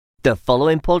The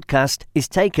following podcast is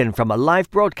taken from a live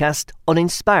broadcast on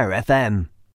Inspire FM.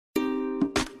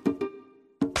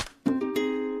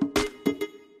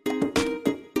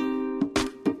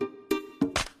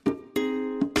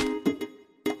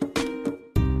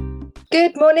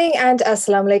 Good morning and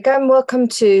Assalamu Alaikum. Welcome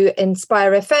to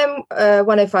Inspire FM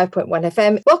 105.1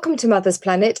 FM. Welcome to Mother's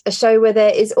Planet, a show where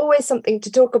there is always something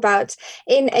to talk about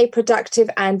in a productive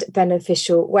and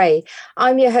beneficial way.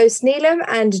 I'm your host Neelam,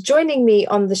 and joining me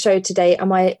on the show today are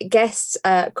my guests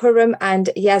Khurram and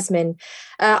Yasmin.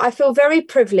 I feel very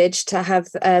privileged to have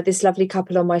this lovely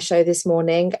couple on my show this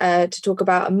morning to talk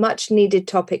about a much needed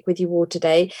topic with you all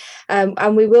today.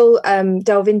 And we will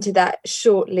delve into that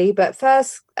shortly. But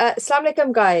first, Assalamu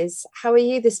alaikum, guys. How are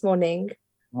you this morning?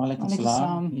 Walaikum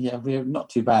salam. Yeah, we're not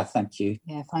too bad, thank you.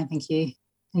 Yeah, fine, thank you.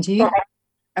 And you?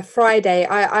 A Friday.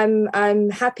 I'm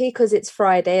happy because it's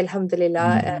Friday,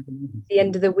 alhamdulillah, the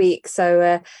end of the week.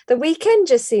 So the weekend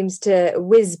just seems to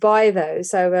whiz by though.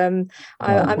 So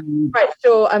I'm quite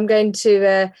sure I'm going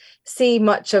to see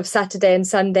much of Saturday and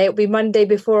Sunday. It'll be Monday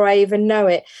before I even know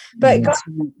it. But guys,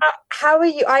 how are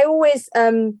you?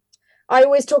 I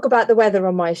always talk about the weather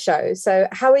on my show. So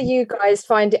how are you guys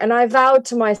finding? And I vowed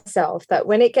to myself that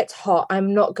when it gets hot,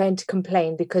 I'm not going to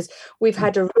complain, because we've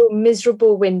had a real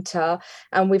miserable winter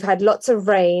and we've had lots of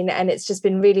rain and it's just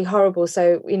been really horrible.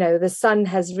 So, you know, the sun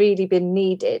has really been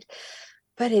needed.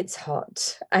 But it's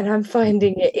hot and I'm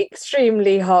finding it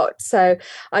extremely hot. So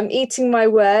I'm eating my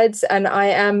words and I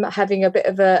am having a bit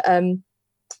of a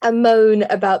moan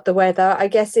about the weather. I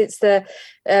guess it's the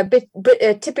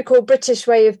typical British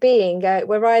way of being.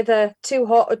 We're either too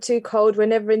hot or too cold. We're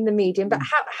never in the medium. But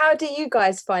how do you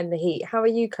guys find the heat? How are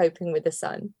you coping with the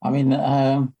sun? I mean,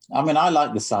 I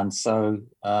like the sun, so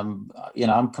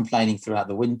I'm complaining throughout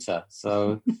the winter.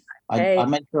 So Okay. I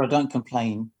make sure I don't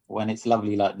complain when it's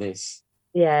lovely like this.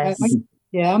 Yes.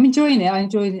 Yeah, I'm enjoying it. I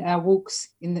enjoy our walks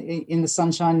in the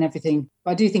sunshine and everything.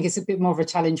 But I do think it's a bit more of a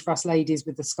challenge for us ladies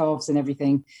with the scarves and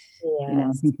everything. Yes. You know,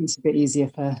 I think it's a bit easier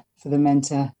for the men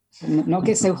to not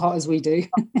get so hot as we do.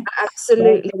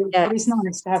 Absolutely. But it's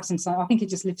nice to have some sun. I think it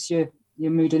just lifts your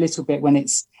mood a little bit when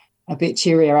it's a bit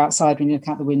cheerier outside when you look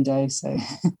out the window. So.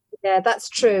 Yeah, that's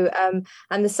true.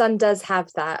 And the sun does have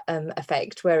that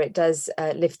effect where it does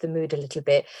lift the mood a little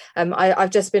bit. I've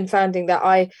just been finding that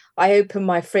I open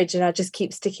my fridge and I just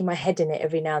keep sticking my head in it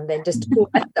every now and then just to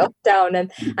cool myself down.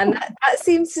 And that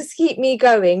seems to keep me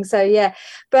going. So, yeah.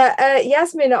 But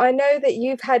Yasmin, I know that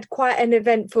you've had quite an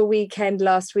eventful weekend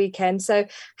last weekend. So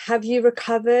have you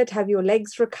recovered? Have your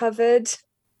legs recovered?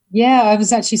 Yeah, I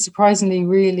was actually surprisingly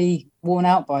really worn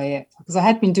out by it, because I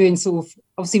had been doing sort of,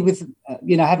 obviously with,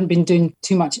 I hadn't been doing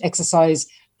too much exercise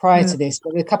prior to this,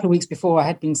 but a couple of weeks before I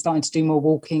had been starting to do more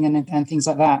walking and things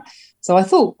like that. So I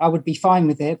thought I would be fine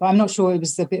with it, but I'm not sure. It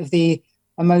was a bit of the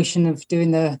emotion of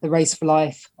doing the race for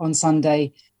life on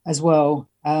Sunday as well.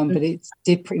 But it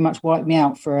did pretty much wipe me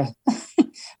out for a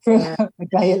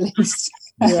day at least.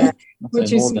 Yeah.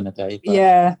 Which more is than a day.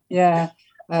 But... Yeah.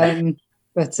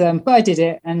 But I did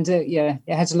it, and it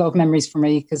had a lot of memories for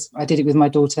me because I did it with my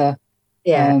daughter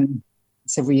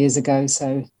several years ago.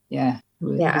 So it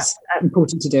was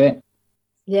important to do it.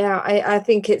 Yeah, I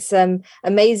think it's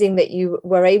amazing that you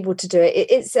were able to do it.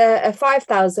 It's a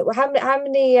 5,000. How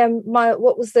many mile?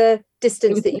 What was the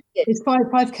distance that you did? It's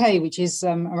 5K, which is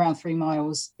around 3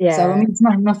 miles. Yeah. So I mean, it's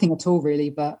nothing at all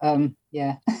really, but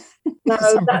yeah. No,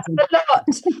 that's a lot.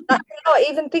 That's a lot.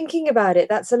 Even thinking about it,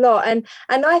 that's a lot. And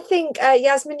I think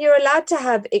Yasmin, you're allowed to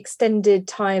have extended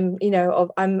time.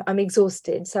 Of I'm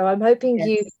exhausted. So I'm hoping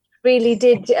you really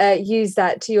did use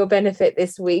that to your benefit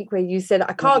this week, where you said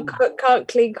I can't cook, can't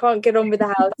clean, can't get on with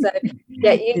the house. So you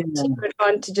take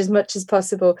advantage as much as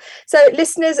possible. So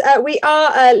listeners, we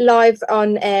are live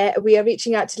on air. We are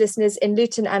reaching out to listeners in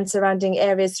Luton and surrounding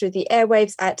areas through the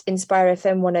airwaves at Inspire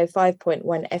FM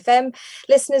 105.1 FM.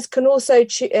 Listeners can also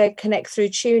connect through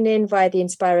TuneIn via the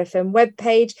Inspire FM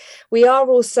webpage. We are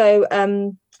also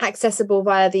accessible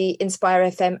via the Inspire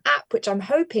FM app, which I'm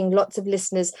hoping lots of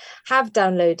listeners have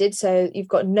downloaded. So you've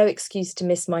got no excuse to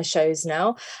miss my shows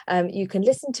now. You can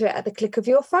listen to it at the click of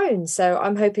your phone. So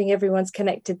I'm hoping everyone's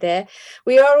connected there.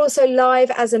 We are also live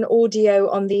as an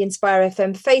audio on the Inspire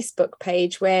FM Facebook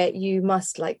page, where you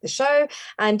must like the show.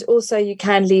 And also you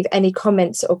can leave any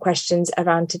comments or questions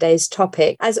around today's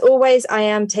topic. As always, I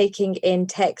am taking in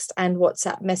text and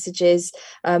WhatsApp messages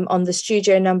on the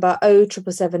studio number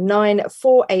 07779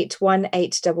 481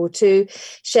 822.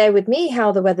 Share with with me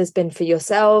how the weather's been for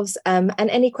yourselves, and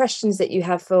any questions that you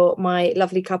have for my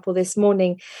lovely couple this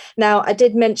morning. Now, I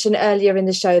did mention earlier in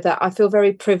the show that I feel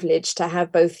very privileged to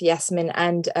have both Yasmin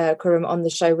and Khurram on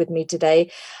the show with me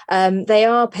today. They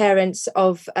are parents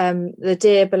of the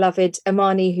dear beloved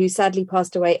Amani, who sadly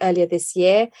passed away earlier this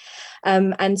year.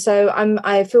 And so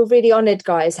I feel really honoured,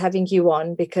 guys, having you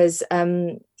on, because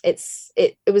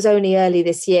it was only early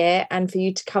this year, and for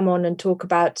you to come on and talk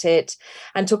about it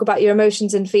and talk about your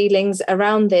emotions and feelings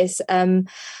around this,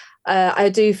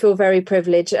 I do feel very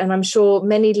privileged, and I'm sure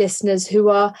many listeners who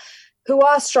are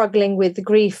struggling with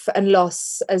grief and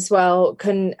loss as well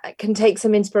can take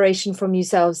some inspiration from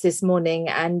yourselves this morning.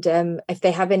 And if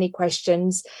they have any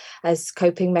questions as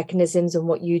coping mechanisms and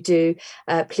what you do,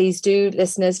 please do,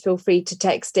 listeners, feel free to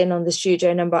text in on the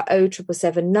studio number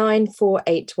 0779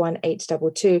 481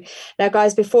 822. Now,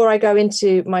 guys, before I go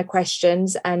into my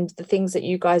questions and the things that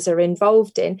you guys are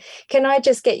involved in, can I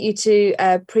just get you to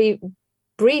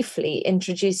briefly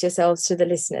introduce yourselves to the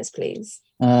listeners, please?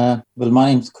 Well, my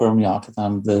name's Khurram Yaqut.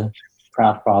 I'm the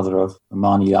proud father of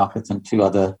Amani Yaqut and 2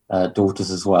 other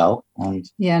daughters as well. And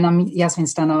I'm Yasmin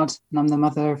Stannard, and I'm the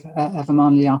mother of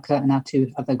Amani Yaqut and our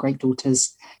 2 other great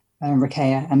daughters,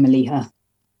 Ruqayyah and Maliha.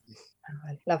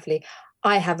 Oh, lovely.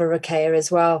 I have a Ruqayyah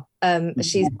as well.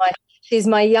 She's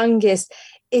my youngest.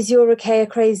 Is your Ruqayyah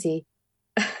crazy?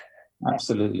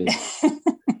 Absolutely.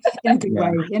 In a good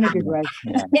way. In a good way.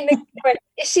 Yeah. In a good way.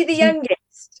 Is she the youngest?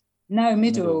 No,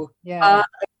 middle. Yeah.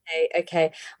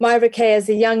 Okay. My Ruqayyah is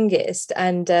the youngest,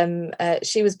 and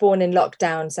she was born in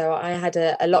lockdown, so I had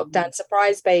a lockdown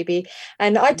surprise baby.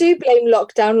 And I do blame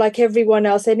lockdown, like everyone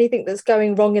else. Anything that's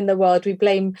going wrong in the world, we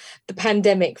blame the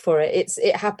pandemic for it.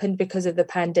 It happened because of the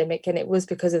pandemic, and it was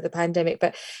because of the pandemic.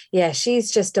 But yeah, she's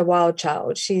just a wild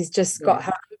child. She's just got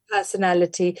her own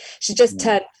personality. She just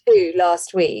turned 2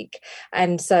 last week,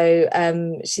 and so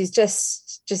she's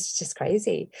just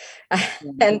crazy.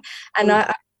 And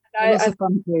I lots of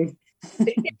fun too.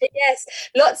 Yes,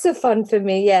 lots of fun for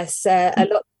me. Yes, a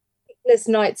lot of sleepless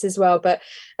nights as well. But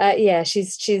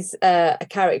she's a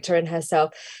character in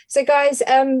herself. So, guys,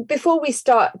 before we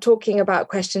start talking about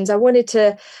questions, I wanted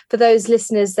to, for those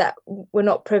listeners that were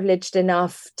not privileged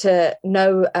enough to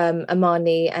know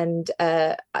Amani and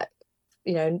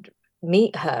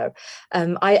meet her.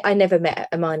 I never met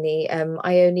Amani.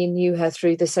 I only knew her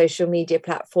through the social media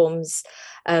platforms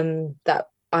that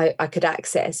I could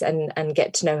access and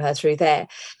get to know her through there.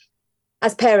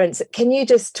 As parents, can you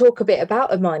just talk a bit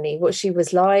about Amani, what she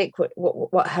was like,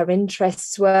 what her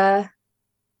interests were?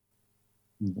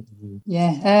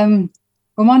 Yeah,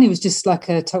 Amani was just like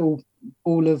a total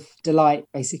ball of delight,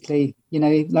 basically.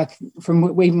 Like from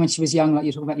even when she was young, like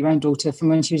you're talking about your own daughter, from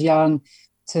when she was young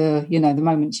to the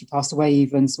moment she passed away,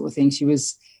 even, sort of thing. She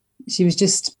was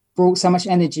just brought so much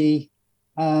energy,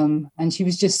 and she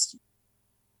was just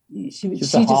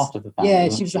the heart of the family. Yeah,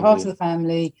 she was the heart of the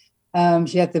family.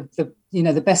 She had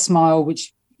the best smile,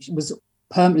 which was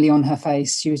permanently on her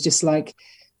face. She was just like,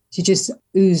 she just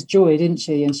oozed joy, didn't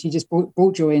she? And she just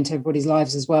brought joy into everybody's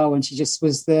lives as well. And she just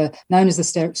was known as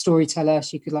the storyteller.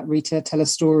 She could tell a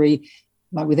story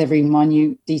like with every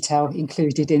minute detail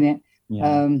included in it.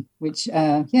 Yeah.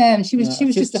 And she was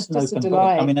just a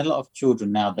delight. I mean, a lot of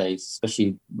children nowadays,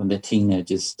 especially when they're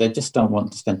teenagers, they just don't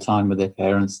want to spend time with their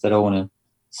parents. They don't want to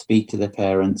speak to their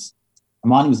parents.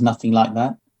 Amani was nothing like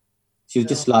that. She was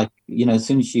just like, as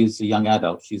soon as she was a young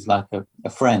adult, she's like a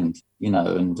friend,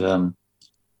 and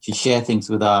she'd share things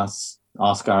with us,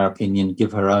 ask our opinion,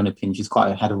 give her own opinion. She's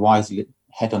had a wise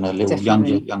head on her little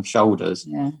young shoulders.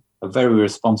 Yeah. A very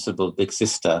responsible big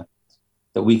sister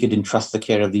that we could entrust the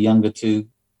care of the younger 2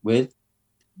 with.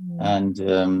 And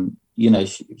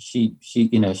she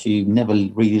never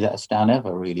really let us down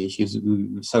ever, really. We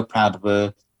were so proud of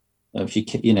her.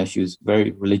 She was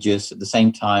very religious. At the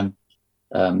same time,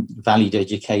 valued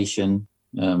education,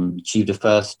 achieved a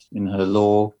first in her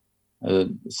law.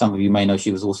 Some of you may know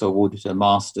she was also awarded her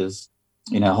master's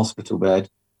in her hospital bed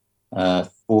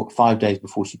 5 days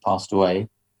before she passed away.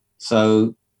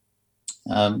 So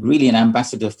really an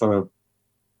ambassador for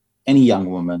any young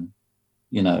woman,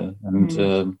 and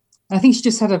I think she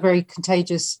just had a very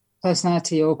contagious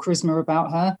personality or charisma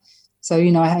about her. So,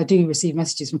 I do receive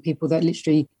messages from people that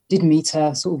literally did meet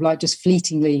her sort of like just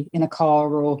fleetingly in a car,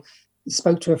 or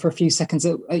spoke to her for a few seconds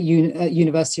at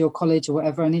university or college or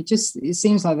whatever. And it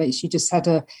seems like that she just had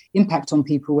an impact on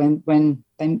people when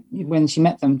she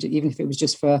met them, even if it was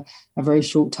just for a very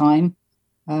short time.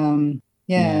 So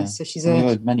she's We've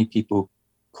had many people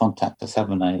contact us,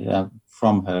 haven't they,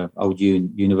 from her old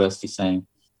university saying,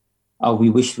 oh, we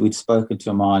wish we'd spoken to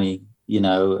Amani,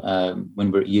 when we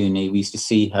were at uni. We used to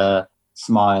see her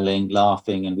smiling,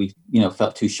 laughing, and we,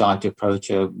 felt too shy to approach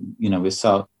her. We're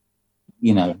so,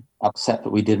 upset that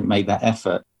we didn't make that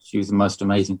effort. She was the most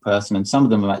amazing person. And some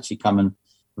of them have actually come and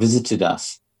visited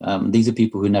us. These are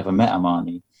people who never met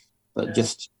Amani, but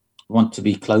just want to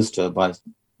be close to her by,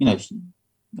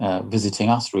 visiting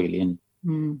us, really,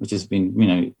 and which has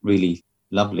been, really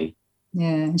lovely. Yeah,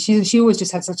 and she always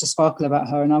just had such a sparkle about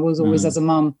her, and I was always, as a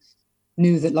mum,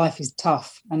 knew that life is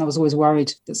tough, and I was always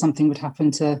worried that something would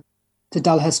happen to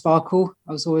dull her sparkle.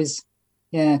 I was always,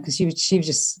 because she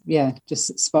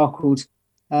just sparkled.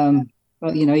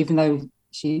 But even though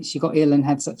she got ill and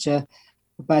had such a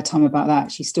bad time about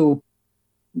that, she still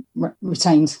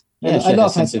retained a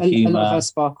lot of her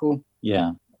sparkle.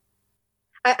 Yeah.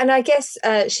 And I guess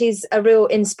she's a real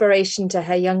inspiration to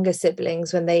her younger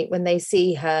siblings when they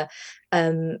see her,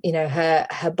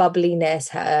 her bubbliness,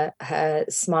 her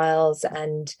smiles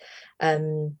and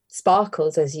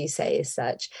sparkles, as you say, as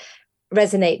such,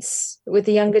 resonates with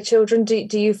the younger children.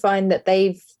 Do you find that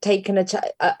they've taken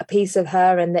a piece of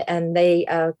her and they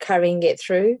are carrying it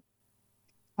through?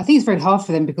 I think it's very hard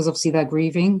for them because obviously they're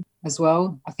grieving as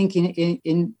well. I think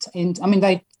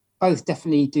they both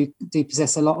definitely do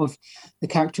possess a lot of the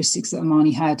characteristics that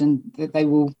Amani had, and that they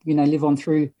will, live on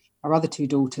through our other two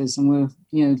daughters, and we'll,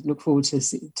 look forward to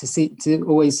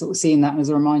always sort of seeing that as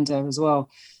a reminder as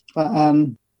well. But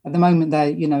at the moment,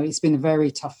 it's been a very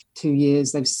tough 2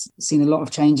 years. They've seen a lot of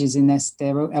changes in their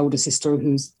elder sister,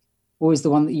 who's always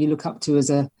the one that you look up to as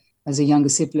a younger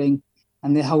sibling,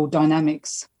 and the whole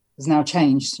dynamics has now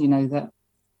changed. The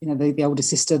older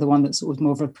sister, the one that's sort of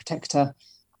more of a protector,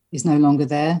 is no longer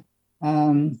there.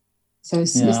 So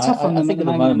it's tough on them. I think at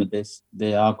the moment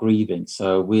they are grieving,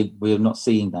 so we're not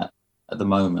seeing that at the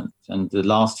moment. And the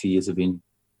last 2 years have been,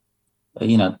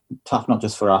 tough, not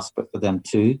just for us but for them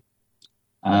too.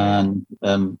 And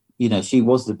she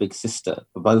was the big sister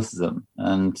for both of them.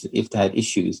 And if they had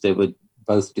issues, they would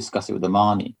both discuss it with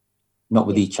Amani, not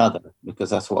with each other, because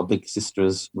that's what a big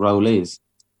sister's role is.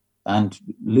 And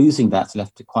losing that's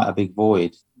left quite a big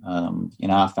void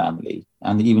in our family,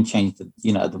 and it even changed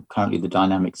currently the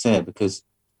dynamics there, because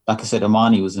like I said,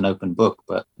 Amani was an open book,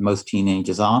 but most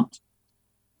teenagers aren't.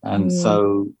 And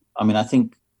so I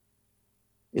think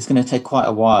it's going to take quite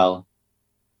a while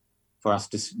for us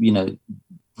to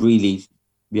really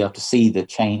be able to see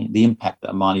the impact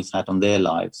that Amani's had on their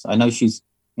lives. I know she's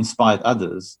inspired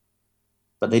others,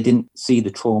 but they didn't see the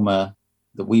trauma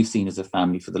that we've seen as a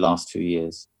family for the last 2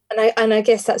 years. And I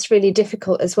guess that's really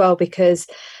difficult as well, because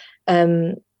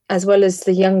as well as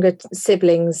the younger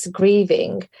siblings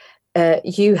grieving,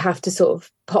 you have to sort of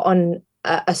put on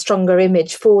a stronger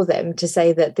image for them to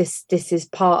say that this is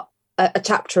a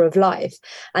chapter of life,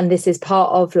 and this is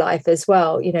part of life as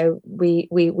well.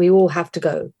 We all have to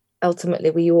go. Ultimately,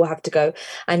 we all have to go.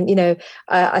 And,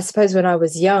 I suppose when I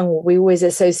was young, we always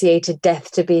associated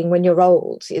death to being when you're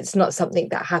old. It's not something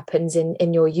that happens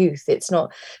in your youth. It's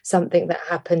not something that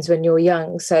happens when you're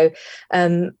young. So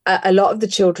a lot of the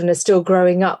children are still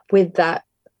growing up with that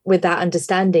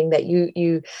understanding that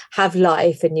you have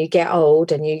life and you get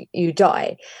old and you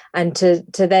die. And to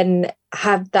then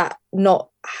have that not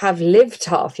have lived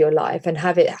half your life and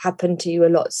have it happen to you a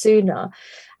lot sooner,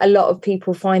 a lot of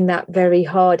people find that very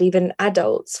hard. Even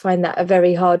adults find that a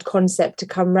very hard concept to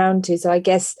come round to. So I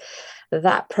guess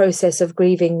that process of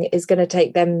grieving is going to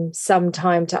take them some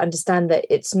time to understand that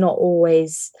death's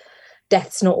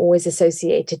not always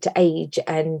associated to age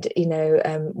and,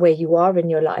 where you are in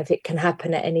your life. It can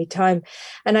happen at any time.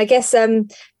 And I guess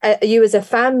you as a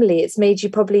family, it's made you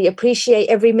probably appreciate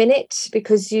every minute,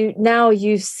 because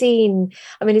you've seen,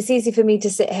 it's easy for me to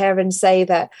sit here and say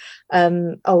that,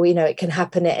 it can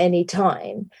happen at any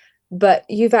time, but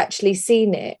you've actually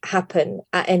seen it happen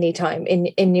at any time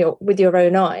with your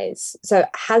own eyes. So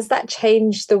has that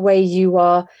changed the way you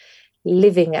are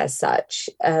living as such,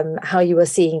 how you are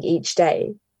seeing each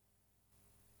day?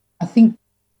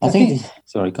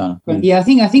 Sorry, Connor. Yeah, I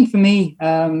think for me,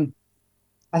 I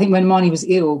think when Amani was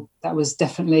ill, that was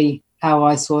definitely how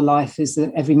I saw life, is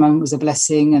that every moment was a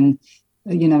blessing, and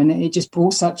and it just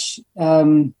brought such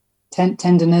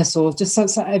tenderness, or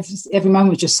just every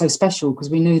moment was just so special, because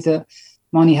we knew that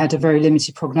Amani had a very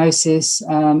limited prognosis,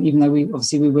 even though we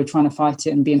were trying to fight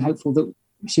it and being hopeful that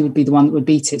she would be the one that would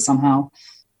beat it somehow.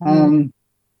 So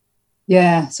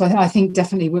I think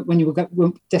definitely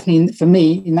definitely for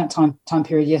me in that time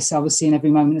period, yes, I was seeing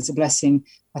every moment as a blessing.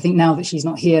 I think now that she's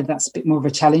not here, that's a bit more of a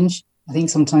challenge. I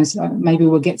think sometimes maybe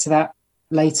we'll get to that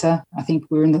later. I think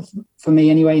we're for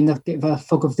me anyway, in the bit of a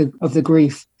fog of the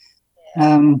grief,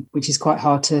 which is quite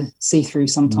hard to see through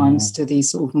sometimes to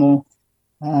these sort of more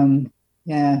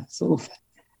sort of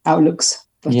outlooks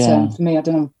But for me, I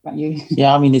don't know about you.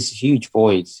 Yeah, I mean, it's a huge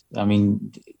void. I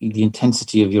mean, the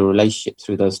intensity of your relationship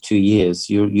through those 2 years,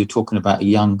 you're talking about a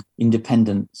young,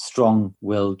 independent,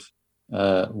 strong-willed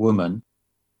woman,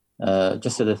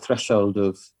 just at the threshold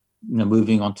of,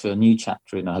 moving on to a new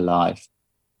chapter in her life.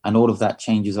 And all of that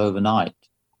changes overnight.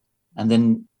 And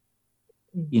then,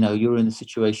 you're in a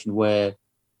situation where,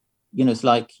 it's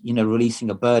like, releasing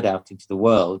a bird out into the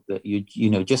world, that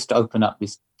just open up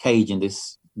this cage and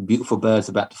this beautiful bird's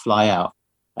about to fly out.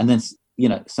 And then,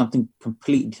 something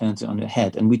completely turns it on her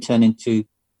head, and we turn into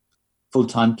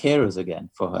full-time carers again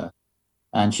for her.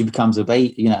 And she becomes our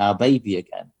baby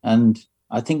again. And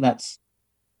I think that's,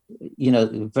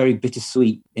 very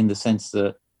bittersweet, in the sense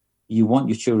that you want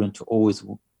your children to always,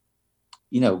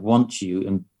 want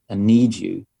you and need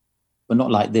you, but not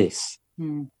like this.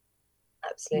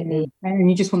 Absolutely. And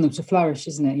you just want them to flourish,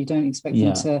 isn't it? You don't expect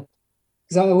them to,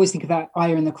 because I always think of that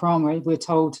ayah in the Quran where we're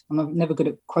told, I'm never good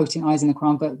at quoting ayahs in the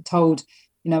Quran, but told,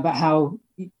 about how,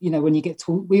 when you get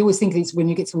to, we always think it's when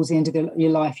you get towards the end of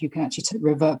your life, you can actually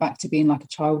revert back to being like a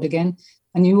child again.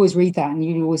 And you always read that and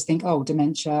you always think, oh,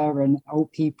 dementia and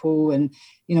old people and,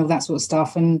 that sort of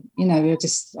stuff. And, I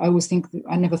always think,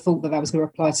 I never thought that was going to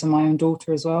apply to my own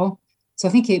daughter as well. So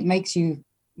I think it makes you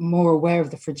more aware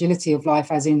of the fragility of life,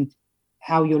 as in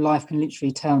how your life can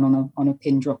literally turn on a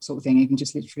pin drop sort of thing. It can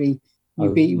just literally,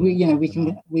 we're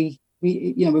grieving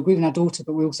our daughter,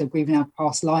 but we're also grieving our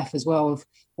past life as well, of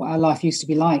what our life used to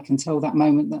be like until that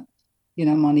moment that,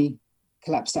 money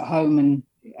collapsed at home, and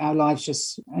our lives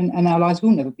just, and our lives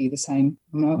will never be the same.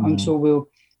 I'm sure we'll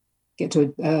get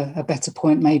to a better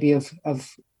point maybe of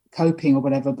coping or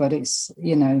whatever, but it's,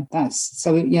 that's,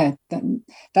 so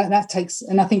that takes,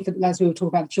 and I think that, as we were talking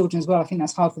about the children as well, I think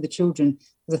that's hard for the children,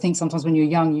 because I think sometimes when you're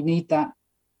young, you need that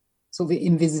sort of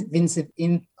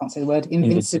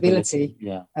invincibility,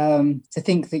 to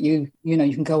think that you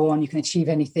can go on, you can achieve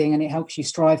anything, and it helps you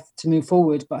strive to move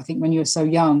forward. But I think when you're so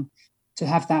young, to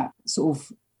have that sort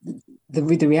of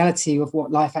the reality of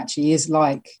what life actually is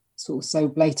like, sort of so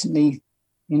blatantly,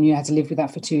 and you had to live with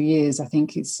that for 2 years, I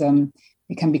think it's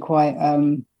it can be quite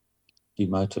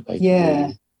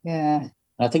demotivating. Yeah. And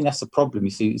I think that's the problem.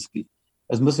 You see,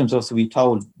 as Muslims, also, we're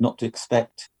told not to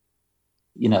expect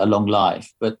a long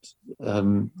life, but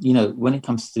when it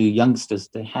comes to youngsters,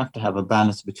 they have to have a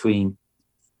balance between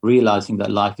realizing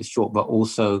that life is short, but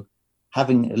also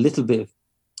having a little bit of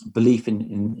belief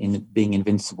in being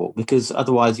invincible, because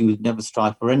otherwise you would never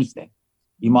strive for anything.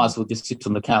 You might as well just sit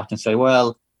on the couch and say,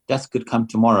 well, death could come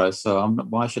tomorrow, so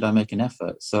why should I make an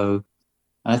effort? So,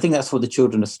 and I think that's what the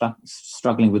children are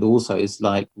struggling with also, is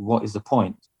like, what is the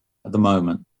point at the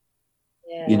moment?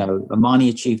 Amani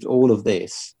achieved all of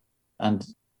this, and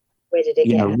where did it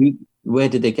get her? Where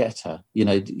did they get her?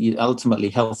 Ultimately,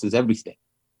 health is everything.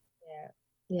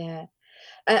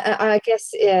 I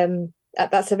guess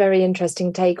that's a very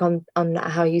interesting take on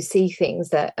how you see things,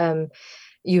 that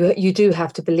you do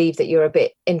have to believe that you're a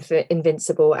bit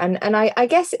invincible, and I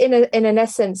guess in an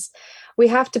essence we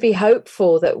have to be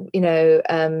hopeful that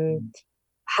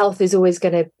health is always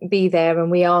going to be there,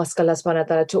 and we ask Allah subhanahu wa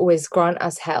ta'ala to always grant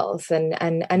us health,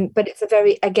 and but it's a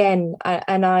very, again,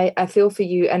 and I feel for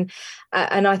you, and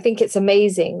I think it's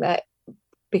amazing that,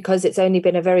 because it's only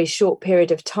been a very short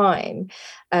period of time,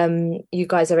 you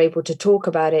guys are able to talk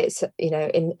about it,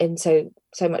 in so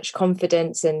much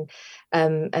confidence and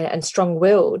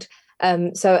strong-willed.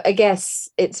 So I guess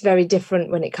it's very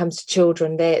different when it comes to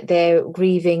children. They're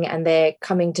grieving and they're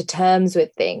coming to terms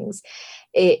with things.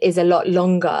 It is a lot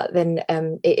longer than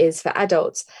it is for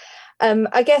adults.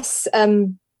 I guess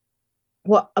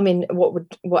what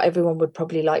everyone would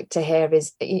probably like to hear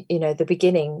is, the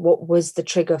beginning. What was the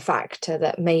trigger factor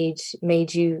that made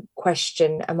you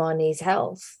question Amani's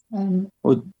health? You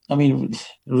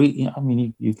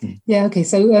can. Yeah. Okay.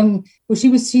 So, it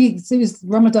was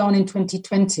Ramadan in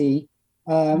 2020.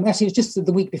 Actually, it was just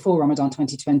the week before Ramadan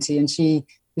 2020, and she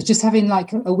was just having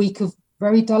like a week of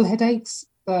very dull headaches,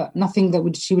 but nothing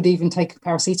that she would even take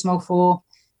paracetamol for.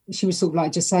 She was sort of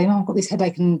like just saying, "Oh, I've got this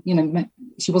headache," and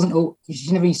she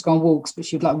never used to go on walks, but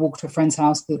she would like walk to a friend's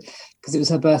house because it was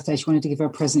her birthday. She wanted to give her a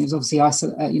present. It was obviously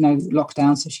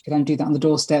lockdown, so she could only do that on the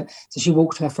doorstep. So she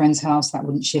walked to her friend's house. That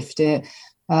wouldn't shift it.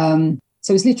 So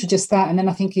it was literally just that. And then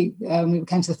I think we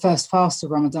came to the first fast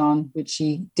of Ramadan, which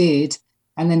she did,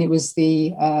 and then it was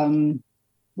when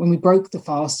we broke the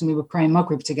fast and we were praying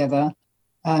Maghrib together.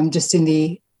 Just in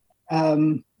the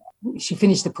she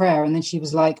finished the prayer, and then she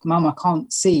was like, "Mum, I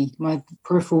can't see, my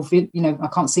peripheral I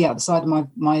can't see out the side of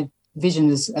my vision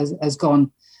has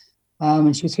gone."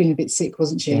 And she was feeling a bit sick,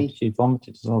 wasn't she? Yeah, she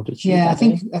vomited as well, did she? Yeah, I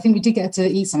think we did get her to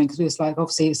eat something because we was like,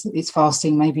 obviously it's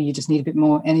fasting. Maybe you just need a bit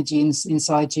more energy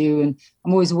inside you. And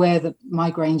I'm always aware that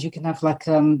migraines, you can have like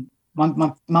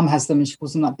my mum has them, and she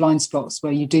calls them like blind spots,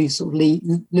 where you do sort of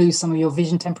lose some of your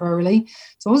vision temporarily.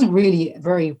 So I wasn't really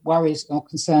very worried or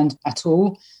concerned at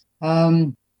all.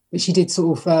 But she did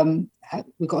sort of,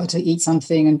 we got her to eat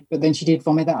something, but then she did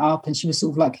vomit that up, and she was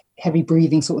sort of like heavy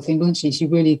breathing sort of thing, wasn't she? She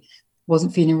really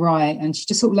wasn't feeling right, and she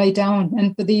just sort of lay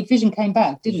down, but the vision came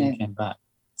back, didn't it? Came back.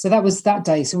 So that was that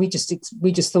day. So we just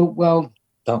thought, well,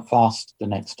 don't fast the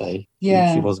next day.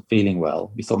 Yeah, she wasn't feeling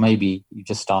well. We thought maybe you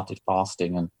just started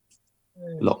fasting, and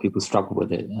a lot of people struggle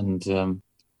with it. And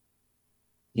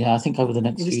I think over the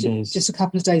next few days, just a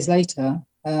couple of days later.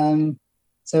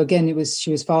 So again,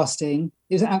 she was fasting.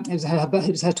 It was her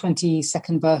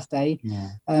 22nd birthday. Yeah.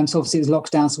 So obviously it was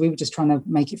locked down. So we were just trying to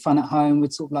make it fun at home.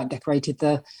 We'd sort of like decorated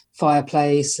the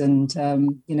fireplace, and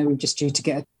we were just due to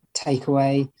get a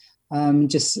takeaway.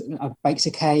 I baked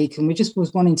a cake, and we just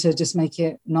was wanting to just make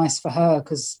it nice for her,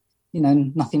 because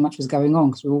nothing much was going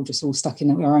on, because we were all stuck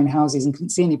in our own houses and couldn't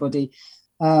see anybody.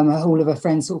 All of her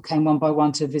friends sort of came one by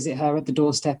one to visit her at the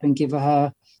doorstep and give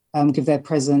their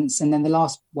presents. And then the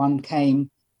last one came,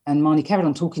 and Marnie carried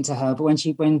on talking to her. But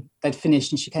when they'd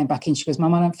finished and she came back in, she goes,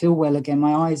 "Mum, I don't feel well again.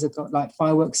 My eyes have got like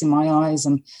fireworks in my eyes."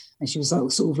 And she was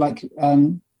sort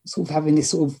of having this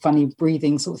sort of funny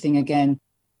breathing sort of thing again.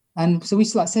 And so we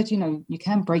said, you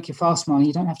can break your fast, Marnie.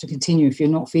 You don't have to continue if you're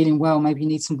not feeling well. Maybe you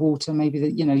need some water. Maybe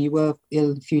that, you were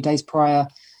ill a few days prior.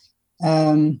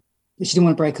 But she didn't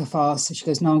want to break her fast. So she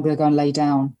goes, "No, I'm going to go and lay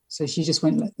down." So she just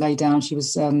went lay down. She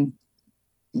was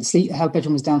sleep. Her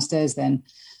bedroom was downstairs then.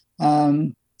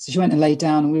 So she went and lay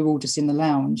down, and we were all just in the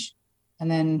lounge.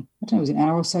 And then, I don't know, it was an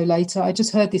hour or so later, I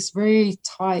just heard this very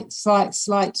tight, slight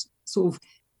sort of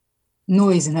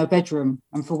noise in her bedroom.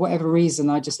 And for whatever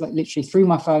reason, I just literally threw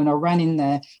my phone. I ran in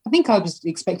there. I think I was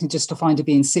expecting just to find her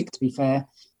being sick, to be fair.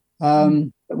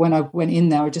 But when I went in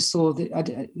there, I just saw that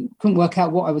I couldn't work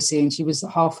out what I was seeing. She was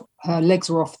her legs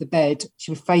were off the bed.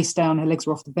 She was face down, her legs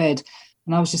were off the bed.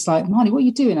 And I was just like, "Marnie, what are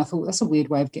you doing?" I thought, that's a weird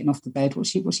way of getting off the bed. What's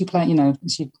she playing?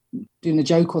 Is she doing a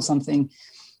joke or something?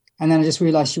 And then I just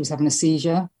realized she was having a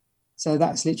seizure. So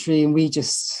that's literally, and we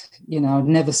just, I'd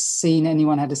never seen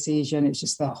anyone had a seizure, and it's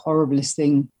just the horriblest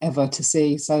thing ever to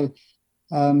see. So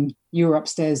you were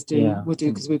upstairs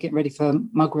because we were getting ready for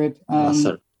Maghrib.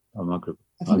 Maghrib.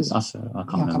 I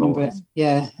can't remember it.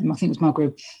 Yeah, I think it was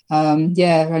Maghrib. And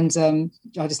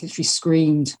I just literally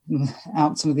screamed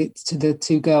out to the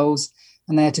two girls,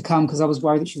 and they had to come because I was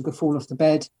worried that she was going to fall off the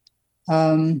bed.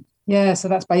 So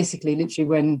that's basically literally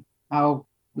when our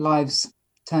lives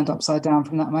turned upside down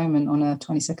from that moment on her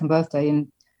 22nd birthday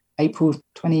in April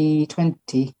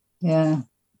 2020. Yeah.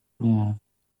 Yeah.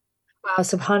 Wow,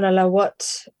 subhanallah,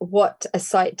 what a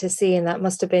sight to see, and that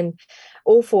must have been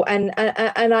awful. And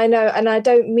I know, and I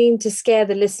don't mean to scare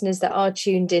the listeners that are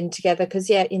tuned in together, because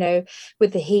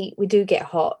with the heat we do get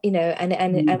hot,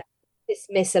 and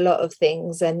dismiss a lot of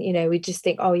things, and we just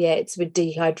think, oh yeah, we're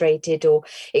dehydrated, or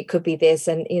it could be this,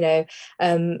 and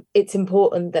it's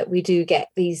important that we do get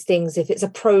these things if it's a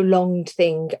prolonged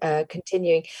thing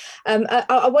continuing.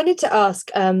 I wanted to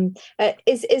ask,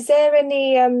 is there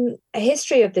any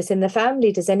history of this in the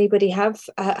family? Does anybody have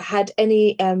had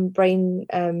any brain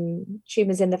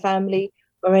tumors in the family,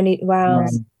 or any? Wow.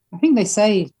 I think they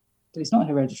say that it's not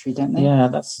hereditary, don't they? Yeah,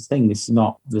 that's the thing. There's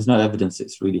no evidence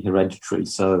it's really hereditary.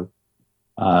 So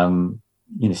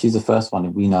she's the first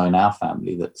one we know in our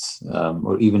family that's,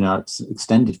 or even our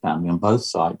extended family on both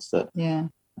sides, that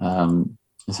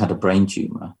has had a brain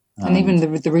tumor. And even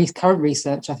the current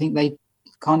research, I think they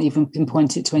can't even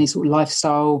pinpoint it to any sort of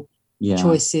lifestyle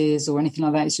choices or anything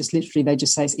like that. It's just literally, they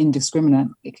just say it's indiscriminate.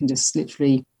 It can just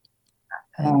literally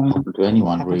happen to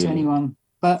anyone,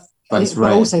 But it's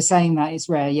rare. Also saying that it's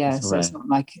rare, so rare. It's not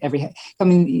like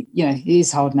it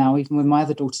is hard now. Even when my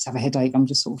other daughters have a headache, I'm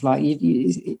just sort of like,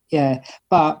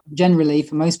 But generally,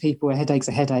 for most people, a headache's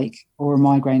a headache, or a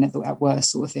migraine at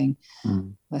worst, sort of thing.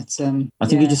 Mm. But I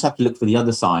think you just have to look for the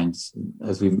other signs,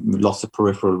 as we loss of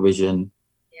peripheral vision,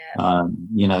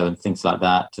 and things like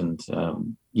that, and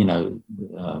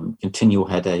continual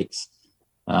headaches.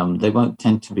 They won't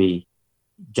tend to be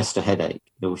just a headache.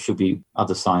 There should be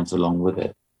other signs along with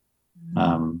it.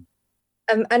 And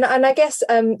I guess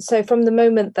so from the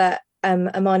moment that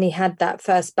Amani had that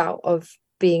first bout of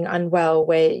being unwell,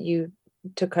 where you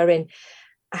took her in,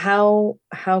 how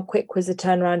quick was the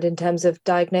turnaround in terms of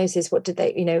diagnosis? What did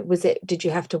they, did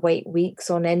you have to wait weeks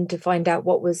on end to find out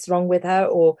what was wrong with her,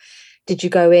 or did you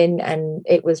go in and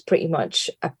it was pretty much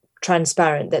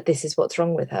transparent that this is what's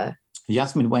wrong with her?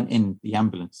 Yasmin went in the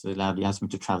ambulance. They allowed Yasmin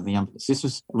to travel in the ambulance. This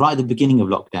was right at the beginning of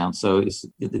lockdown, so it's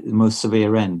the most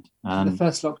severe end. The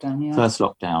first lockdown, yeah. First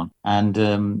lockdown.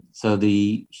 And so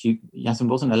Yasmin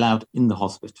wasn't allowed in the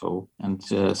hospital, and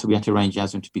so we had to arrange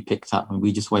Yasmin to be picked up, and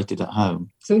we just waited at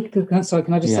home. So, sorry,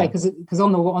 can I just say, because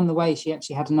on the way, she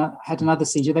actually had another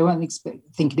seizure. They weren't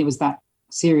thinking it was that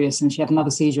serious, and she had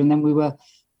another seizure, and then we were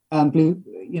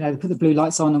they put the blue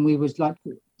lights on, and we were like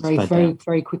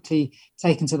very quickly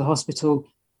taken to the hospital.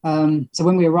 So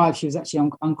when we arrived, she was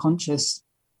actually unconscious.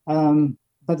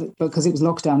 But because it was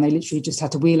lockdown, they literally just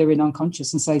had to wheel her in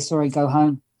unconscious and say, sorry, go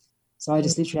home. So I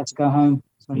just literally had to go home.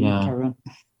 So carry on.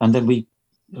 And then we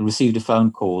received a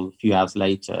phone call a few hours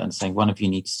later and saying one of you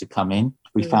needs to come in.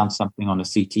 We found something on a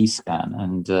CT scan,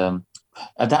 and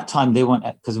at that time they weren't,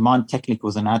 because mine technically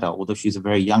was an adult, although she's a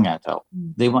very young adult.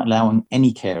 They weren't allowing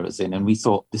any carers in, and we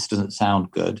thought this doesn't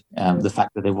sound good. The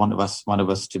fact that they wanted one of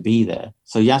us to be there.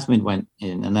 So Yasmin went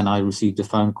in, and then I received a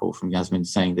phone call from Yasmin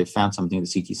saying they found something in the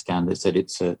CT scan that said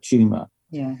it's a tumour.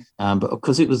 But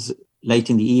because it was late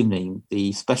in the evening,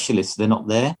 the specialists, they're not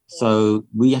there, so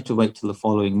we had to wait till the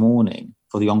following morning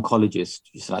for the oncologist,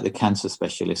 just like the cancer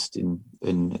specialist in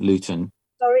Luton.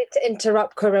 Sorry to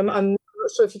interrupt, Khurram. I'm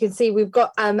not sure if you can see, we've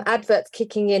got adverts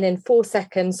kicking in 4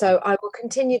 seconds, so I will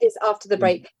continue this after the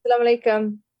break. Assalamu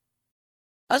alaikum.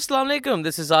 Assalamu alaikum,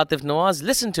 this is Atif Nawaz.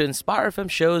 Listen to Inspire FM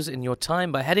shows in your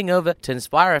time by heading over to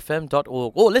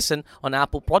inspirefm.org or listen on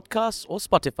Apple Podcasts or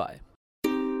Spotify.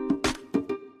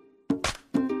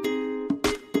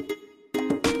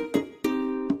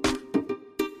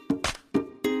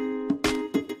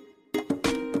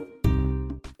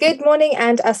 Good morning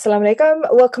and assalamu alaikum.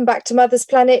 Welcome back to Mother's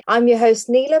Planet. I'm your host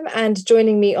Neelam, and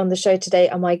joining me on the show today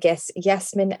are my guests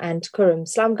Yasmin and Khurram.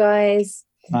 Salam, guys.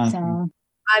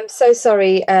 I'm so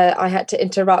sorry I had to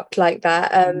interrupt like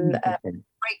that.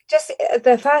 Just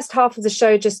the first half of the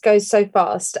show just goes so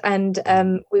fast, and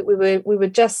we were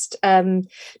just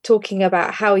talking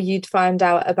about how you'd found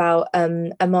out about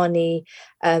Amani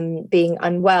being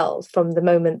unwell from the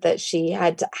moment that she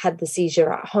had the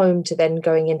seizure at home to then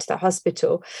going into the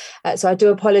hospital. So I do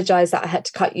apologise that I had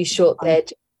to cut you short there.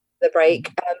 The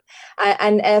break.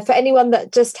 And for anyone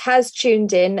that just has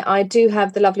tuned in, I do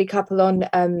have the lovely couple on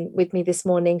with me this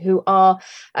morning who are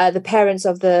the parents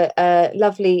of the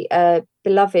lovely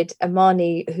beloved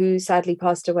Amani, who sadly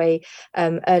passed away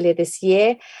earlier this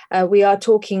year. We are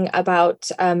talking about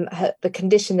the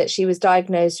condition that she was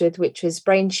diagnosed with, which was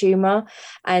brain tumour,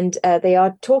 and they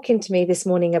are talking to me this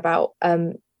morning about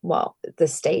the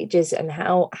stages and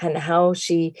how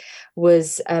she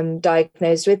was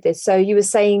diagnosed with this. So you were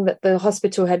saying that the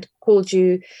hospital had called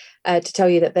you to tell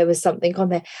you that there was something on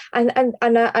there, and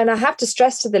I have to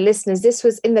stress to the listeners, this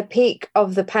was in the peak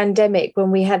of the pandemic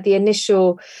when we had the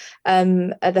initial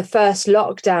the first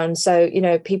lockdown. So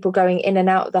people going in and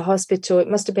out of the hospital. It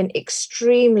must have been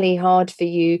extremely hard for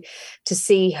you to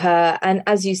see her. And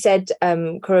as you said,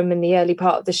 Khurram, in the early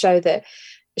part of the show, that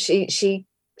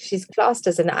she's classed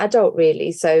as an adult,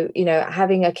 really. So,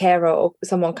 having a carer or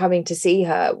someone coming to see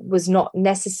her was not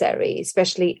necessary,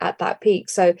 especially at that peak.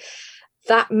 So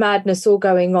that madness all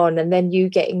going on, and then you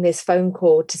getting this phone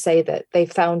call to say that they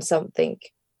found something.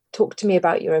 Talk to me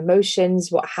about your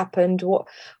emotions. What happened? What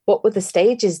were the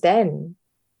stages then?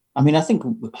 I mean, I think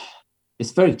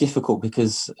it's very difficult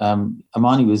because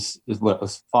Amani was,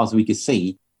 as far as we could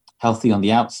see, healthy on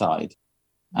the outside.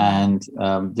 And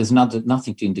there's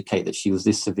nothing to indicate that she was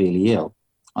this severely ill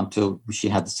until she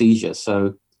had the seizure.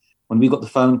 So when we got the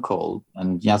phone call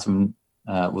and Yasmin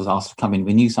was asked to come in,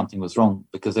 we knew something was wrong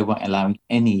because they weren't allowing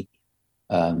any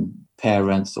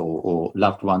parents or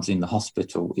loved ones in the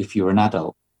hospital if you're an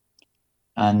adult.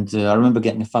 And I remember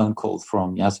getting a phone call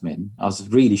from Yasmin. I was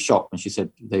really shocked when she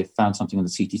said they found something on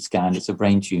the CT scan. It's a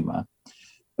brain tumour,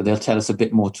 but they'll tell us a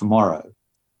bit more tomorrow.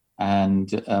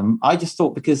 And I just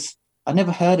thought, because I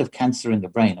never heard of cancer in the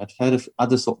brain. I'd heard of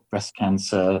other sort of breast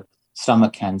cancer,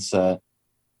 stomach cancer.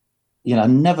 I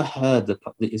never heard that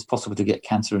it's possible to get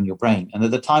cancer in your brain. And at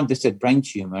the time they said brain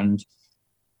tumor. And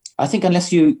I think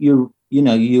unless you're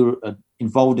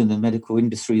involved in the medical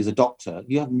industry as a doctor,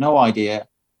 you have no idea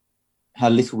how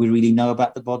little we really know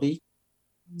about the body.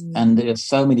 And there are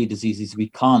so many diseases we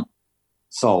can't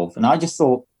solve. And I just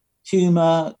thought,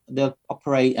 tumor, they'll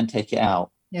operate and take it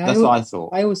out. Yeah, that's what I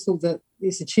thought. I always thought that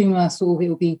it's a tumour, sort of, it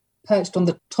will be perched on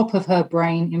the top of her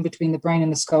brain, in between the brain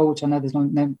and the skull, which I know there's not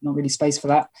really space for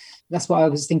that. That's what I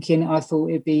was thinking. I thought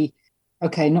it'd be,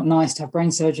 okay, not nice to have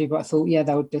brain surgery, but I thought, yeah,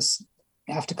 they would just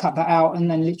have to cut that out.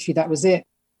 And then literally that was it.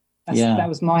 That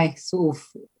was my sort of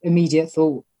immediate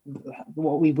thought.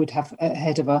 what we would have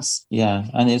ahead of us. Yeah,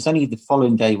 and it was only the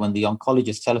following day when the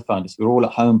oncologist telephoned us. We were all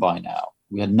at home by now.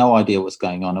 We had no idea what was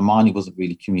going on. Amani wasn't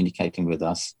really communicating with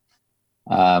us.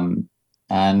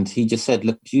 And he just said,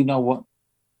 look, do you know what,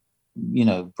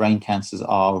 brain cancers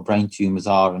are or brain tumors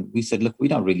are? And we said, look, we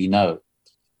don't really know.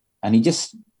 And he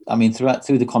just,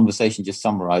 through the conversation, just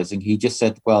summarizing, he just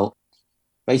said, well,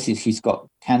 basically she's got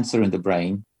cancer in the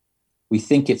brain. We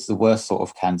think it's the worst sort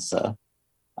of cancer.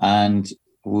 And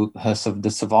the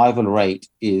survival rate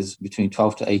is between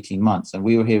 12 to 18 months. And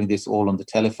we were hearing this all on the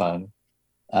telephone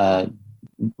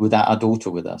without our daughter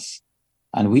with us.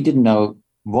 And we didn't know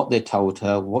what they told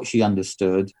her, what she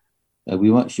understood.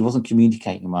 She wasn't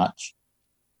communicating much.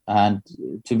 And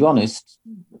to be honest,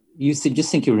 you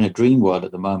just think you're in a dream world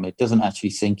at the moment. It doesn't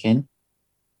actually sink in.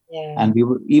 Yeah. And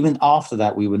even after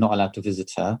that, we were not allowed to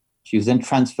visit her. She was then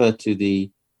transferred to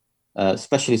the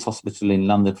specialist hospital in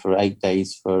London for 8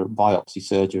 days for biopsy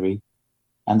surgery,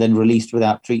 and then released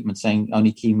without treatment, saying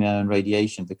only chemo and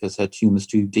radiation because her tumor's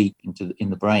too deep in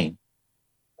the brain.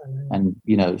 And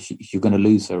you're going to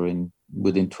lose her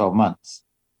within 12 months.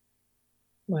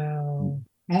 Wow.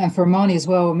 And for Amani as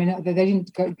well, they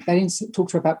didn't talk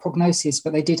to her about prognosis,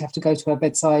 but they did have to go to her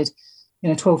bedside.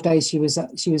 12 days she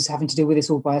was having to deal with this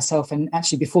all by herself. And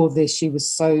actually before this, she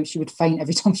would faint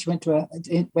every time she went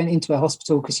into a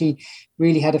hospital, because she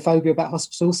really had a phobia about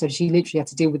hospitals. So she literally had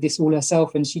to deal with this all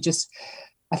herself. And she just,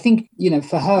 I think,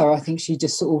 for her, I think she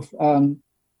just sort of,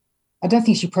 I don't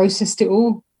think she processed it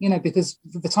all, because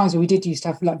the times where we did used to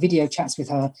have like video chats with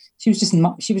her, she was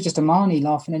just Amani,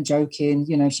 laughing and joking.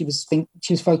 She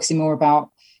was focusing more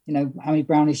about, how many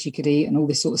brownies she could eat and all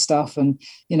this sort of stuff, and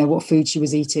what food she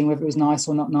was eating, whether it was nice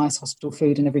or not nice, hospital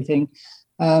food and everything.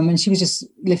 And she was just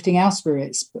lifting our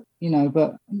spirits,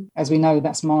 but as we know,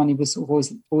 that's Marnie was sort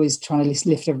of always trying to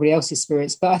lift everybody else's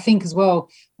spirits. But I think as well,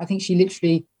 she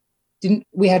literally didn't.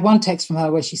 We had one text from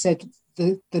her where she said,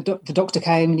 the doctor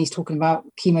came and he's talking about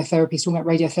chemotherapy, he's talking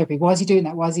about radiotherapy. Why is he doing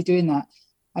that? Why is he doing that?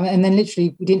 And then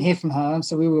literally we didn't hear from her.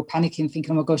 So we were panicking,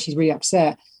 thinking, oh my God, she's really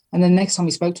upset. And then the next time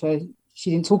we spoke to her,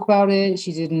 she didn't talk about it.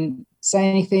 She didn't say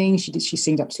anything. She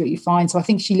seemed absolutely fine. So I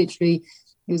think she literally,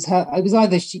 it was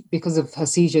either because of her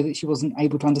seizure that she wasn't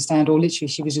able to understand, or literally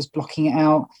she was just blocking it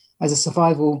out as a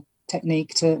survival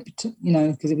technique to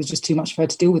because it was just too much for her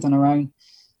to deal with on her own,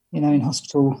 in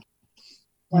hospital.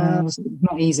 It was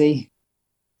not easy.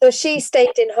 So she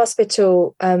stayed in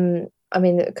hospital,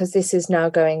 because this is now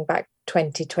going back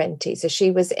 2020. So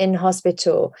she was in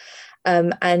hospital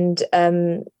and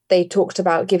they talked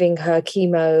about giving her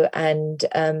chemo and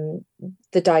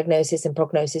the diagnosis and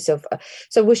prognosis of.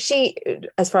 So was she,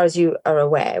 as far as you are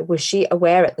aware, was she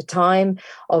aware at the time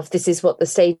of this is what the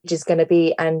stage is going to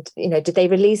be? And, did they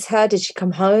release her? Did she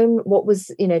come home? What was,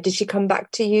 did she come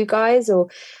back to you guys, or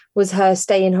was her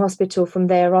stay in hospital from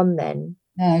there on then?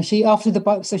 No, she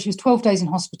was 12 days in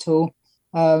hospital,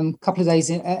 a couple of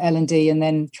days at L&D, and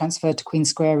then transferred to Queen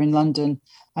Square in London.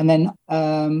 And then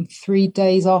 3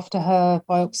 days after her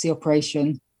biopsy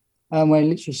operation, where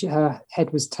literally her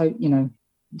head was,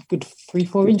 good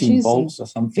 3-4 inches, bolts or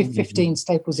something, 15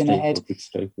 staples in her head.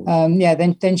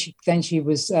 Then she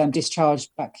was discharged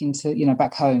back into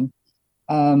back home.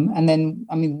 And then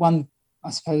one,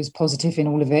 I suppose, positive in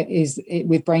all of it is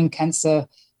with brain cancer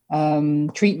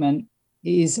treatment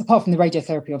is, apart from the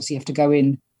radiotherapy, obviously you have to go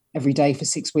in every day for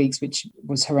 6 weeks, which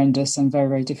was horrendous and very,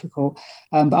 very difficult.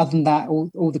 But other than that,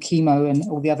 all the chemo and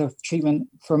all the other treatment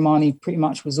for Amani pretty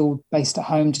much was all based at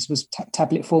home, just was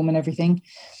tablet form and everything.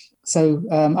 So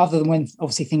other than when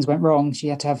obviously things went wrong, she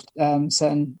had to have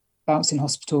certain bouts in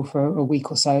hospital for a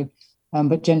week or so.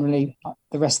 But generally,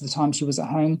 the rest of the time she was at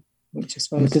home, which I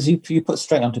suppose... Because you put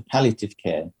straight onto palliative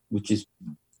care, which is,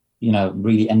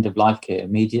 really end-of-life care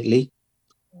immediately.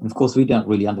 And of course, we don't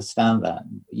really understand that,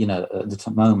 at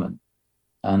the moment.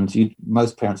 And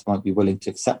most parents won't be willing to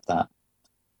accept that.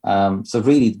 So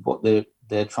really what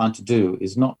they're trying to do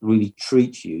is not really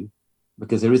treat you,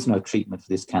 because there is no treatment for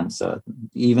this cancer.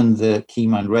 Even the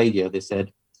chemo and radio, they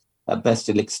said, at best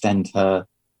it'll extend her.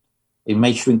 It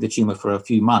may shrink the tumor for a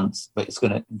few months, but it's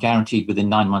going to guaranteed within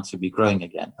 9 months it'll be growing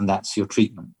again. And that's your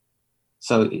treatment.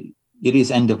 So it is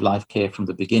end-of-life care from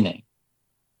the beginning.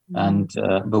 And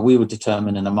but we were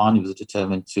determined, and Amani was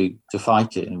determined to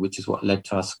fight it, which is what led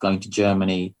to us going to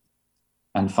Germany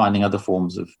and finding other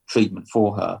forms of treatment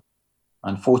for her.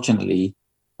 Unfortunately,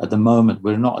 at the moment,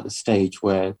 we're not at the stage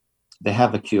where they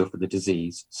have a cure for the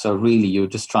disease. So really, you're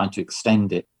just trying to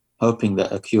extend it, hoping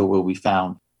that a cure will be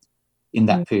found. In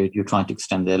that period, you're trying to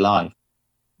extend their life.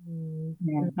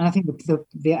 Yeah, and I think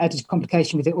the added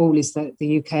complication with it all is that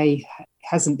the UK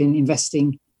hasn't been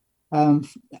investing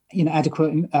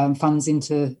adequate funds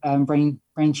into brain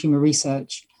tumor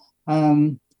research.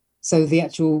 So the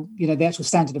actual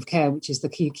standard of care, which is the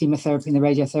chemotherapy and the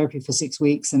radiotherapy for 6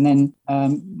 weeks, and then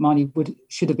Marnie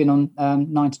should have been on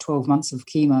 9 to 12 months of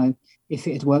chemo if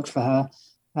it had worked for her.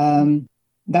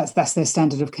 That's their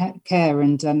standard of care,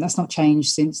 and that's not changed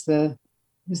since the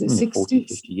 60s? 40,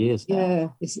 50 years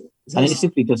now. Yeah. And it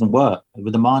simply doesn't work.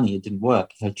 With Amani, it didn't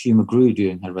work. Her tumour grew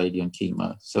during her radio and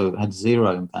chemo, so it had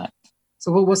zero impact.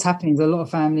 So what's happening is a lot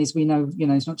of families, we know,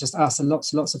 it's not just us, and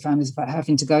lots of families are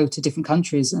having to go to different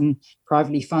countries and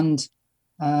privately fund,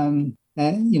 so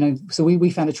we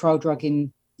found a trial drug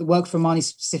that worked for Amani's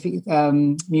specific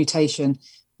mutation.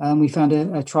 We found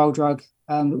a trial drug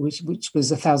which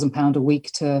was £1,000 a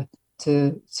week to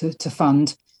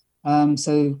fund.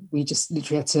 So we just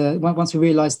literally had to, once we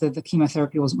realised that the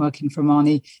chemotherapy wasn't working for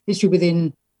Amani, literally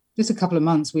within just a couple of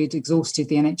months, we'd exhausted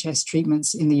the NHS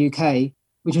treatments in the UK,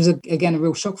 which was, again, a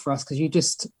real shock for us, because you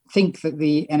just think that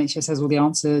the NHS has all the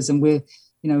answers, and we're,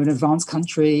 an advanced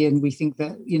country, and we think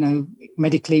that,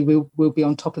 medically we'll be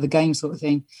on top of the game, sort of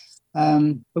thing.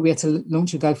 But we had to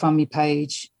launch a GoFundMe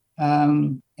page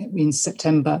in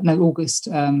August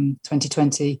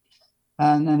 2020,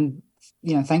 and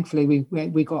thankfully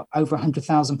we got over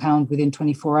 £100,000 within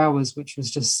 24 hours, which was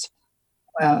just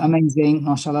amazing,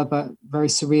 mashallah, but very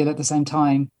surreal at the same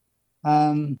time.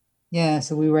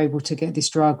 So we were able to get this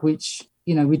drug, which,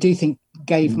 we do think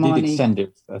gave Marnie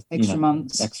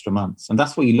extra months. And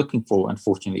that's what you're looking for,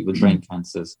 unfortunately, with brain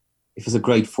cancers. If it's a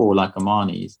grade 4 like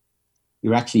Amani's,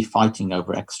 you're actually fighting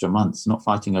over extra months, not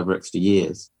fighting over extra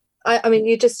years. I mean,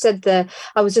 you just said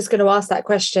I was just going to ask that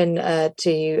question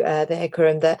to you there,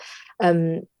 Karim, that,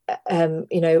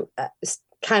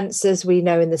 cancers we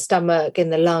know in the stomach, in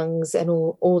the lungs, and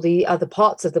all the other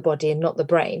parts of the body, and not the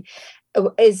brain.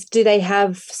 Do they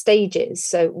have stages?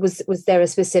 So was there a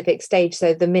specific stage?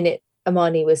 So the minute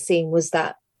Amani was seen, was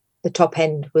that the top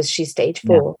end? Was she stage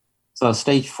 4? Yeah. So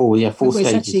stage 4, 4 stages.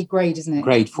 It's actually grade, isn't it?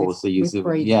 Grade 4, so use of,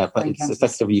 but it's cancers.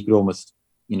 Effectively you could almost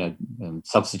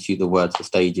substitute the word for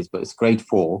stages, but it's grade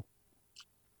 4.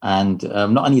 And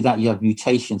not only that, you have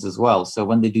mutations as well. So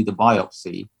when they do the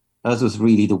biopsy, hers was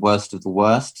really the worst of the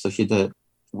worst. So she had the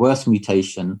worst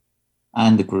mutation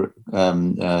and the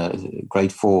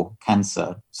grade 4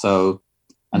 cancer. So,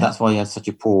 and that's why he has such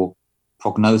a poor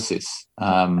prognosis.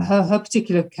 Her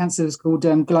particular cancer was called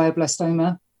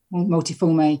glioblastoma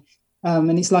multiforme,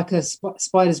 and it's like a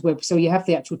spider's web. So you have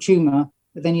the actual tumor,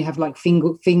 but then you have like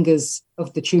fingers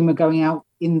of the tumor going out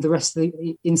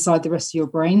inside the rest of your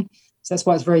brain. So that's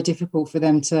why it's very difficult for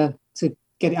them to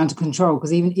get it under control,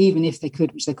 because even if they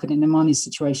could, which they couldn't in Amani's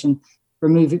situation,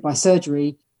 remove it by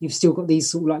surgery, you've still got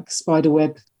these sort of like spider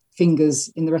web fingers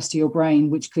in the rest of your brain,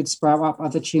 which could sprout up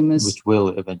other tumours. Which will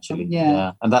eventually,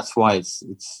 yeah. And that's why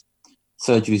it's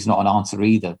surgery is not an answer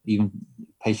either. Even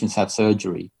patients have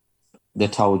surgery, they're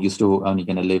told you're still only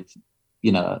going to live,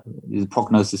 the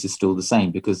prognosis is still the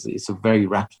same, because it's a very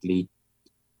rapidly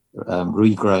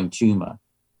regrowing tumour.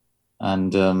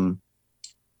 And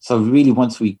so really,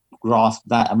 once we grasped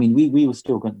that, I mean, we were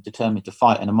still determined to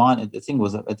fight. And Amani, the thing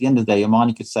was, at the end of the day,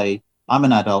 Amani could say, I'm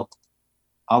an adult,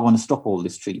 I want to stop all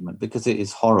this treatment because it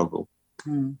is horrible.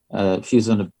 She was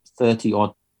on 30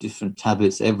 odd different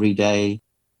tablets every day,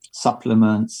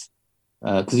 supplements,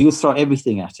 because you'll throw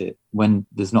everything at it when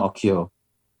there's not a cure.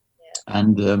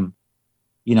 And,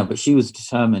 but she was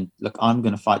determined, look, I'm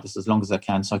going to fight this as long as I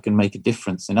can so I can make a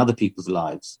difference in other people's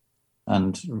lives.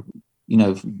 And,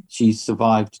 she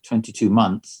survived 22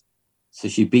 months. So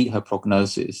she beat her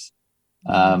prognosis.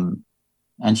 And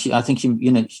I think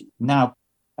she now,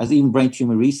 as even Brain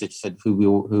Tumor Research said,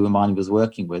 who Amani was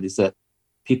working with, is that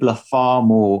people are far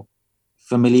more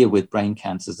familiar with brain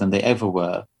cancers than they ever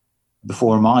were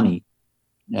before Amani,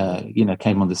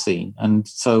 came on the scene. And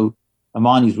so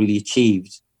Amani's really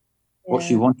achieved what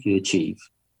she wanted to achieve.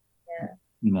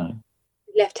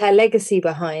 Left her legacy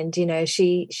behind.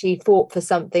 She fought for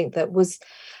something that was,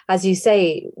 as you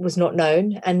say, was not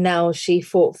known, and now she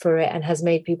fought for it and has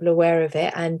made people aware of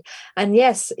it. And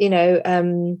yes,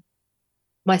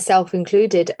 myself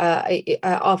included,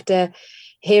 after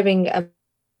hearing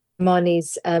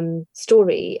Amani's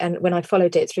story, and when I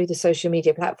followed it through the social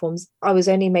media platforms, I was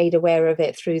only made aware of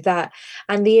it through that,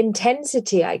 and the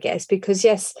intensity, I guess, because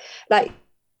yes, like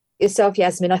yourself,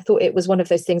 Yasmin, I thought it was one of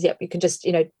those things, you can just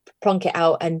plonk it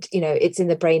out, and it's in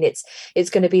the brain, it's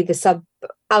going to be the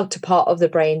outer part of the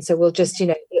brain, so we'll just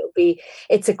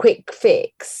it's a quick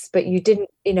fix. But you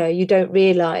don't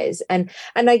realize, and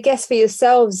I guess for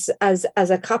yourselves as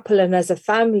a couple and as a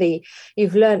family,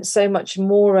 you've learned so much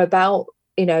more about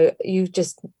you've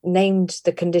just named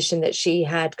the condition that she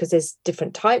had, because there's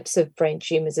different types of brain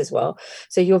tumors as well.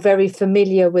 So you're very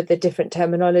familiar with the different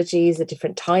terminologies, the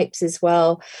different types as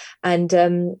well. And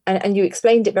you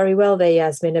explained it very well there,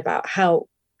 Yasmin, about how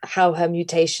her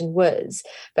mutation was,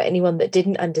 for anyone that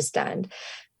didn't understand.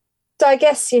 So I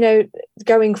guess,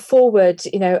 going forward,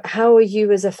 how are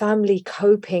you as a family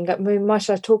coping? I mean,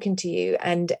 Masha, talking to you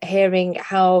and hearing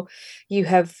how you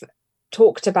have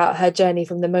talked about her journey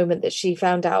from the moment that she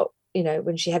found out,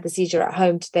 when she had the seizure at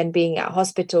home, to then being at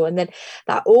hospital, and then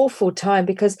that awful time,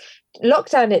 because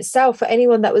lockdown itself, for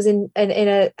anyone that was in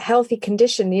a healthy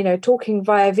condition, talking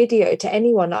via video to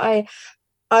anyone,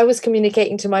 I was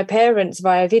communicating to my parents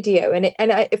via video, and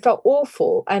it felt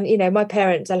awful. And, my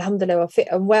parents, alhamdulillah, are fit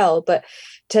and well. But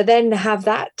to then have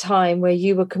that time where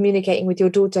you were communicating with your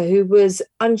daughter, who was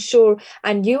unsure,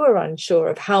 and you were unsure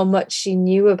of how much she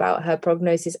knew about her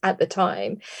prognosis at the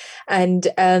time, and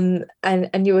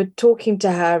you were talking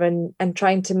to her and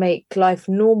trying to make life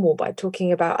normal by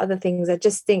talking about other things. I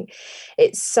just think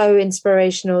it's so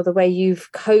inspirational the way you've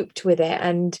coped with it,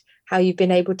 and how you've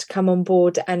been able to come on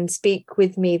board and speak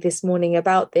with me this morning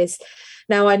about this.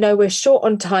 Now, I know we're short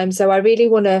on time, so I really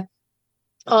want to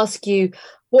ask you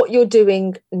what you're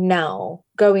doing now,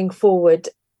 going forward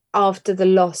after the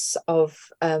loss of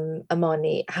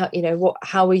Amani.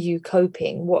 How are you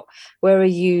coping? Where are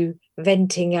you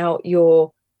venting out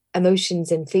your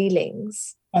emotions and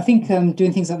feelings? I think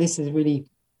doing things like this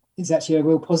is actually a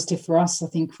real positive for us. I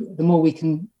think the more we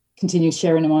can continue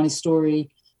sharing Amani's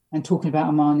story and talking about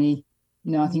Amani,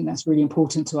 I think that's really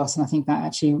important to us, and I think that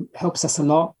actually helps us a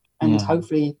lot, and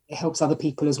hopefully it helps other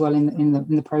people as well in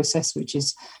the process, which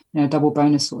is a double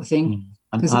bonus sort of thing.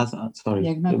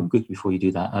 And quick before you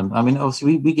do that, I mean,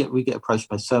 obviously we get approached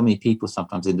by so many people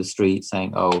sometimes in the street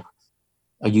saying, "Oh,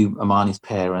 are you Amani's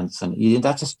parents?" And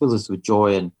that just fills us with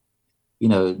joy, and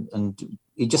and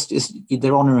it just is,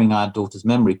 they're honouring our daughter's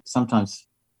memory. Sometimes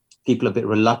people are a bit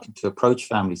reluctant to approach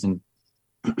families and,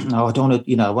 oh, I don't want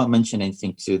to, I won't mention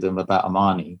anything to them about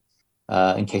Amani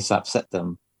in case I upset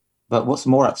them. But what's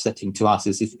more upsetting to us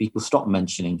is if people stop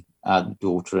mentioning our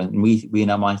daughter, and we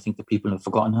in our mind think that people have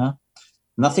forgotten her.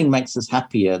 Nothing makes us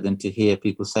happier than to hear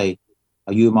people say,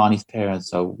 "Are you Amani's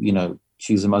parents?" Or,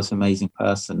 she's the most amazing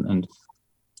person. And,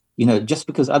 just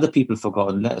because other people have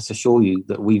forgotten, let us assure you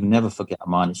that we never forget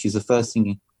Amani. She's the first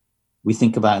thing we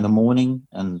think about in the morning,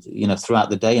 and, throughout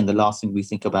the day, and the last thing we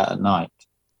think about at night.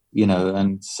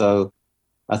 And so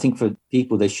I think for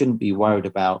people, they shouldn't be worried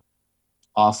about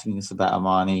asking us about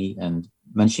Amani and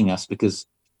mentioning us, because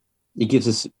it gives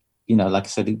us, like I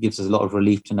said, it gives us a lot of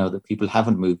relief to know that people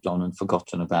haven't moved on and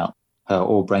forgotten about her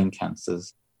or brain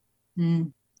cancers.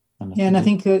 And I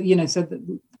think, so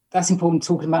that's important,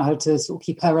 talking about her, to sort of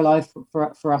keep her alive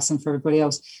for us and for everybody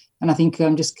else. And I think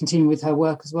just continuing with her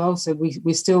work as well. So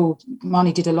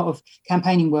Mani did a lot of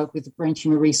campaigning work with brain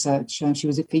tumor research. She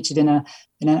was featured in an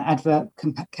advert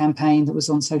campaign that was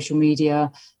on social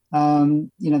media.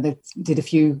 They did a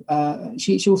few.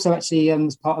 She also actually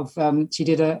was part of. She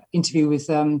did an interview with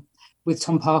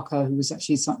Tom Parker, who was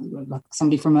actually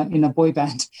somebody from in a boy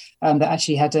band that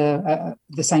actually had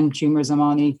the same tumor as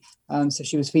Amani. So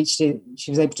she was featured.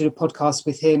 She was able to do a podcast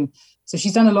with him. So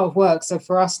she's done a lot of work. So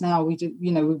for us now, we do,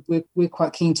 we're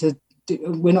quite keen to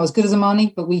do, we're not as good as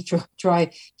Amani, but we try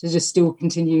to just still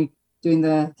continue doing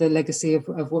the legacy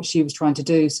of what she was trying to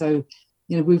do. So,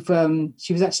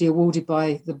 she was actually awarded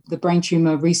by the Brain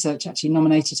Tumour Research, actually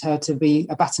nominated her to be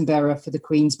a baton bearer for the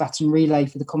Queen's Baton Relay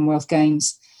for the Commonwealth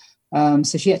Games.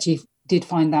 So she actually did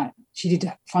find out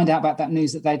about that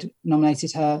news, that they'd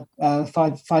nominated her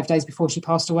 5 days before she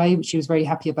passed away, which she was very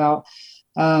happy about.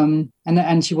 And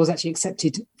she was actually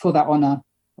accepted for that honour.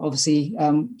 Obviously,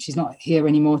 she's not here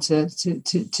anymore to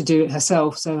do it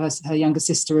herself. So her younger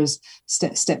sister has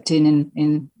stepped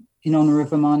in honour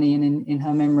of Amani and in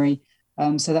her memory.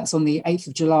 So that's on the 8th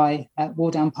of July at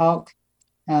Wardown Park.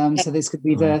 So this could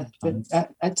be at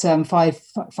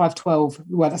 5:12.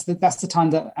 Well, that's the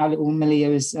time that our little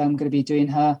Malia is going to be doing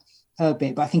her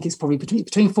bit. But I think it's probably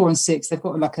between 4 and 6. They've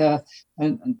got like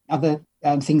other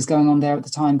things going on there at the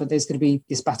time. But there's going to be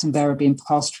this baton bearer being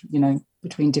passed,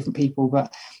 between different people.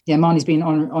 But yeah, Mani's been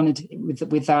honoured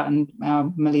with that, and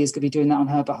Malia's going to be doing that on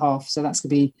her behalf. So that's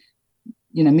going to be,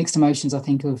 mixed emotions, I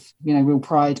think, of, real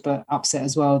pride, but upset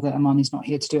as well that Amani's not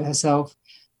here to do it herself.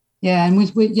 Yeah, and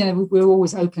we're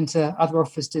always open to other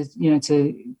offers to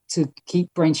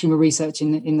keep brain tumour research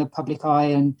in the public eye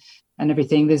and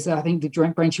everything. There's, I think, the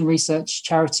Brain Tumour Research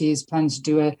Charity is planning to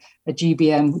do a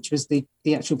GBM, which was the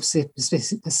actual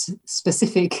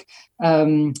specific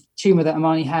tumour that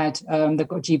Amani had. They've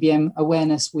got a GBM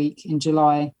awareness week in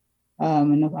July.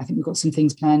 And I think we've got some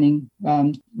things planning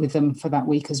with them for that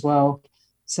week as well.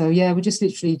 So yeah, we just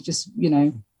literally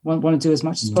want to do as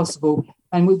much as possible.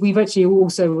 And we've actually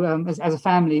also, as a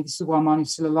family, this is why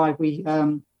Marnie's still alive, we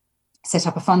set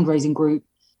up a fundraising group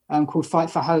called Fight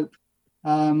for Hope,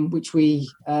 which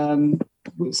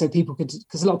so people could,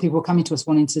 because a lot of people were coming to us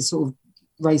wanting to sort of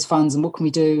raise funds and what can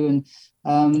we do, and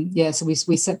so we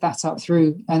set that up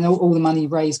through, and all the money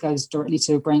raised goes directly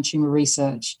to brain tumor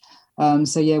research.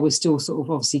 So yeah, we're still sort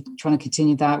of obviously trying to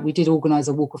continue that. We did organise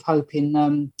a walk of hope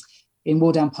in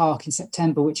Wardown Park in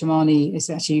September, which Amani is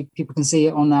actually, people can see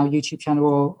it on our YouTube channel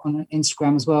or on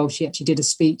Instagram as well. She actually did a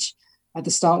speech at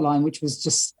the start line, which was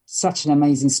just such an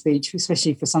amazing speech,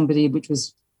 especially for somebody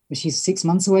she's 6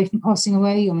 months away from passing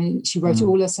away. I mean, she wrote it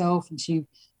all herself and she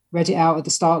read it out at the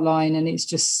start line, and it's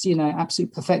just,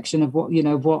 absolute perfection of what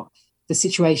the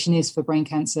situation is for brain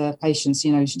cancer patients.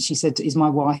 She said, is my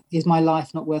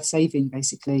life not worth saving?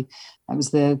 Basically, that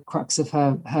was the crux of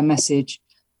her message.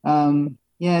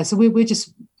 So we're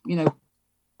just,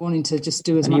 wanting to just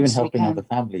do as much as we can. Even helping other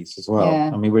families as well.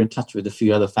 Yeah. I mean, we're in touch with a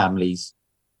few other families,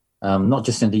 not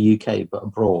just in the UK, but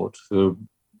abroad, who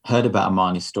heard about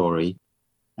Amani's story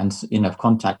and, have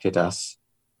contacted us,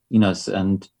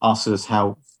 and asked us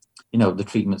how, the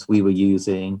treatments we were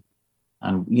using.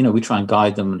 And, we try and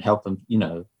guide them and help them,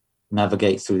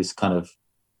 navigate through this kind of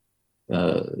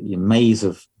maze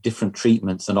of different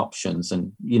treatments and options,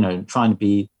 and, trying to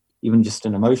be even just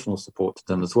an emotional support to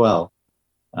them as well.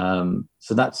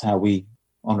 So that's how we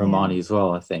honour Amani as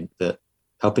well, I think, that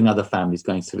helping other families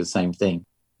going through the same thing.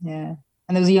 Yeah.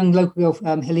 And there was a young local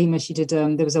girl, Halima, she did,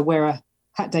 there was a Wear a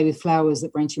Hat Day with Flowers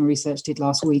that Brain Tumor Research did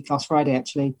last Friday,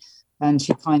 actually. And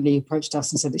she kindly approached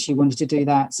us and said that she wanted to do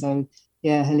that. So,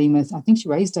 yeah, Halima, I think she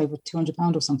raised over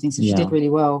 £200 or something. So she did really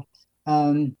well.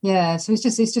 So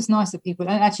it's just nice that people,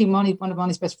 and actually one of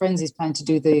Marnie's best friends is planning to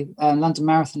do the London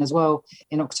Marathon as well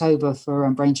in October for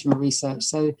Brain Tumor Research.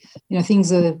 So,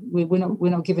 things are, we're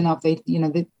not giving up. They're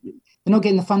not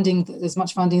getting the funding, as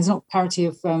much funding. There's not parity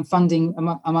of funding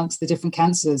amongst the different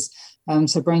cancers.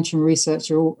 So Brain Tumor Research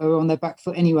are on their back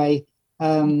foot anyway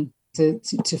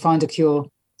to find a cure.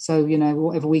 So,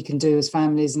 whatever we can do as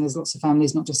families, and there's lots of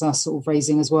families, not just us, sort of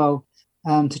raising as well,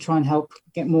 to try and help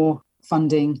get more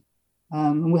funding.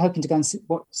 And we're hoping to go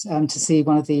and to see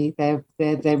one of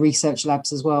their research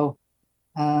labs as well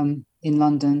in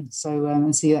London. So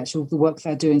and see the work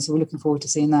they're doing. So we're looking forward to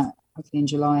seeing that hopefully in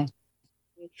July.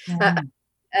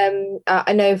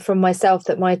 I know from myself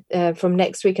that from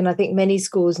next week, and I think many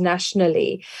schools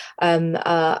nationally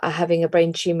are having a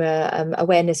brain tumour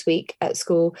awareness week at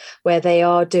school, where they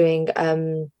are doing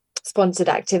sponsored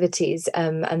activities,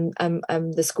 and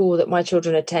the school that my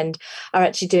children attend are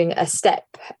actually doing a step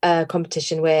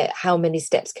competition, where how many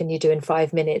steps can you do in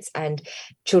 5 minutes, and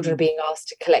children are being asked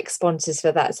to collect sponsors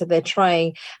for that. So they're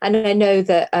trying, and I know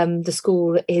that the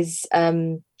school is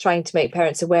trying to make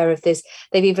parents aware of this.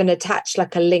 They've even attached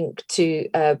like a link to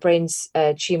Brain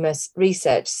Tumor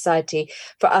Research Society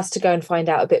for us to go and find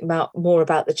out a bit more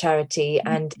about the charity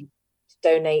and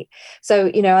donate.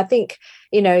 So, I think,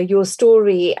 your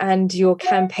story and your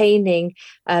campaigning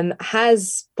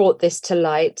has brought this to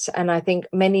light. And I think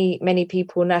many, many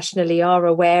people nationally are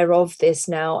aware of this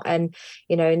now. And,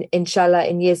 inshallah,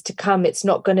 in years to come, it's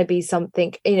not going to be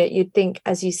something, you'd think,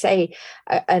 as you say,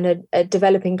 in a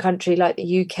developing country like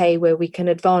the UK, where we can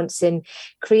advance in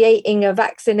creating a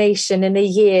vaccination in a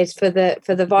year for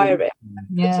the virus.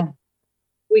 Yeah.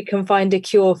 We can find a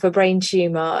cure for brain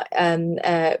tumour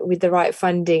with the right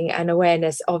funding and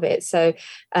awareness of it. So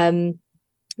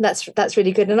that's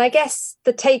really good. And I guess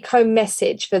the take-home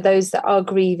message for those that are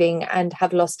grieving and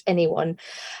have lost anyone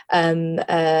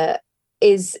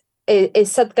is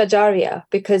Sadqa Jariyah,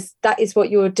 because that is what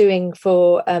you're doing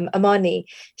for Amani.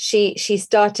 She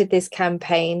started this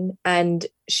campaign, and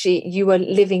you are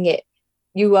living it.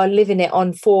 You are living it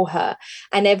on for her,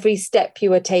 and every step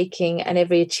you are taking and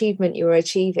every achievement you are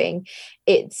achieving,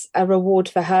 it's a reward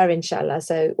for her, inshallah.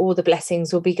 So all the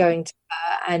blessings will be going to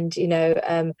her, and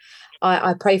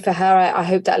I pray for her. I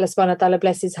hope that Allah subhanahu wa ta'ala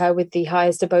blesses her with the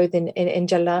highest abode in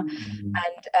Jannah.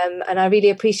 And I really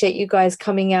appreciate you guys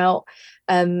coming out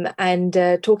and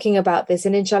talking about this,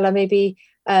 and inshallah maybe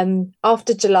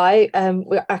after July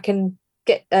I can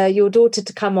get your daughter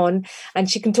to come on, and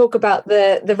she can talk about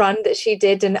the run that she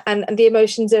did and the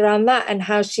emotions around that and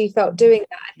how she felt doing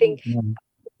that. I think it would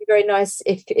be very nice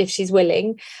if she's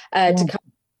willing to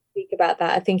come speak about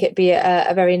that. I think it'd be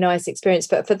a very nice experience.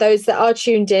 But for those that are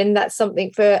tuned in, that's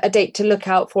something for a date to look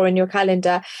out for in your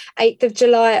calendar. 8th of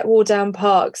July at Wardown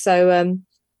Park. So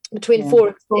between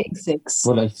 4 and 6.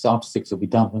 Well, after 6 will be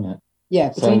done, won't it?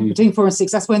 between 4 and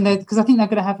 6. That's when because I think they're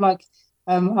going to have like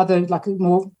other like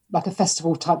more like a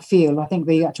festival type feel. I think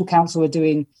the actual council are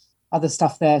doing other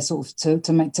stuff there, sort of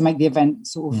to make the event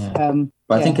sort of.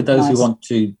 But I think those who want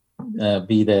to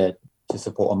be there to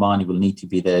support Amani will need to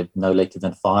be there no later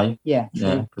than 5. Yeah,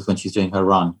 because when she's doing her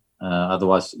run,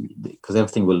 otherwise, because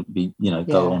everything will be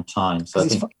go on time. So I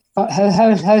think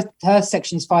her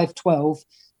section is 5:12,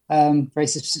 very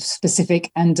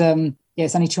specific, and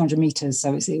it's only 200 meters,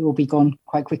 so it will be gone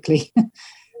quite quickly.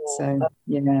 So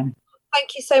yeah.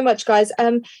 Thank you so much, guys.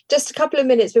 Just a couple of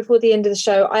minutes before the end of the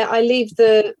show, I leave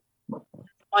the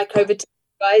mic over to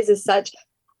you guys as such.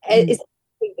 Is there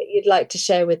anything that you'd like to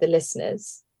share with the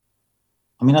listeners?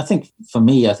 I mean, I think for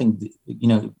me,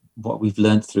 what we've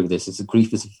learned through this is that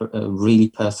grief is a really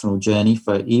personal journey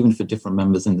even for different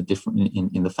members in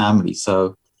the family.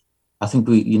 So I think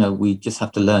we just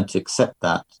have to learn to accept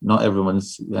that not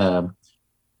everyone's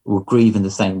will grieve in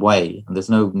the same way, and there's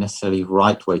no necessarily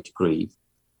right way to grieve.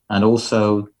 And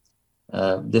also,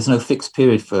 there's no fixed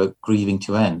period for grieving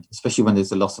to end, especially when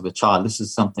there's the loss of a child. This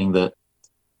is something that,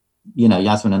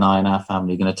 Yasmin and I and our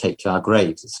family are going to take to our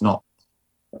graves. It's not,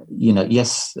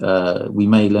 yes, we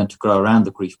may learn to grow around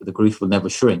the grief, but the grief will never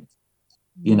shrink,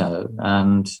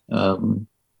 and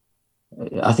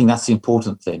I think that's the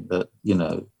important thing that,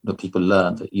 that people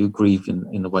learn, that you grieve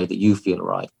in the way that you feel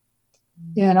right.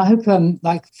 Yeah, and I hope,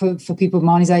 like for people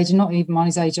Marnie's age, and not even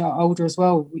Marnie's age, are older as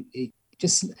well,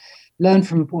 just learn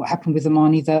from what happened with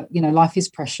Amani that, life is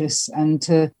precious, and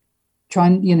to try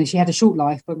and, she had a short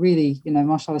life, but really,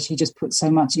 mashallah, she just put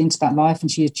so much into that life, and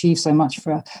she achieved so much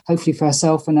hopefully for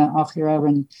herself and her akhirah.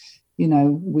 And,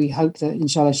 we hope that,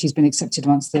 inshallah, she's been accepted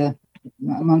amongst the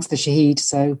shaheed.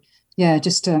 So, yeah,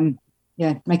 just,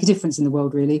 make a difference in the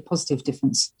world, really, positive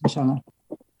difference, inshallah.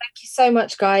 Thank you so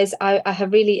much, guys. I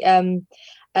have really, I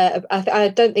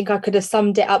don't think I could have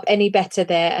summed it up any better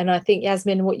there. And I think,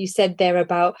 Yasmin, what you said there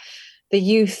about the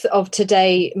youth of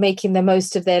today making the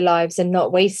most of their lives and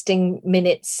not wasting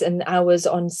minutes and hours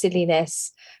on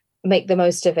silliness, make the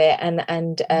most of it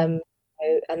and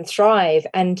thrive.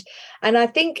 And I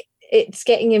think it's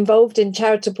getting involved in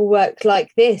charitable work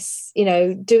like this,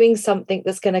 doing something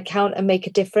that's going to count and make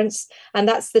a difference. And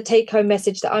that's the take-home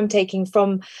message that I'm taking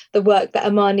from the work that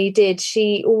Amani did.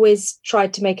 She always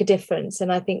tried to make a difference.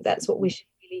 And I think that's what we should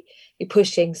really be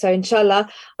pushing. So inshallah,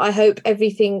 I hope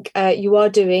everything you are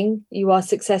doing, you are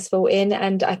successful in.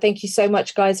 And I thank you so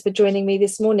much, guys, for joining me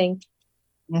this morning.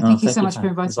 Yeah, thank you so much for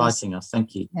inviting us.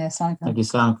 Thank you. Yeah, thank you.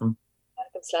 Assalamu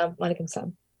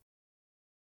alaikum.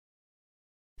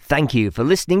 Thank you for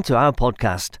listening to our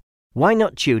podcast. Why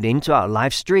not tune in to our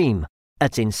live stream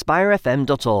at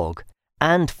inspirefm.org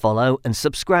and follow and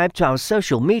subscribe to our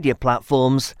social media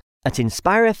platforms at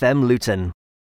Inspire FM Luton.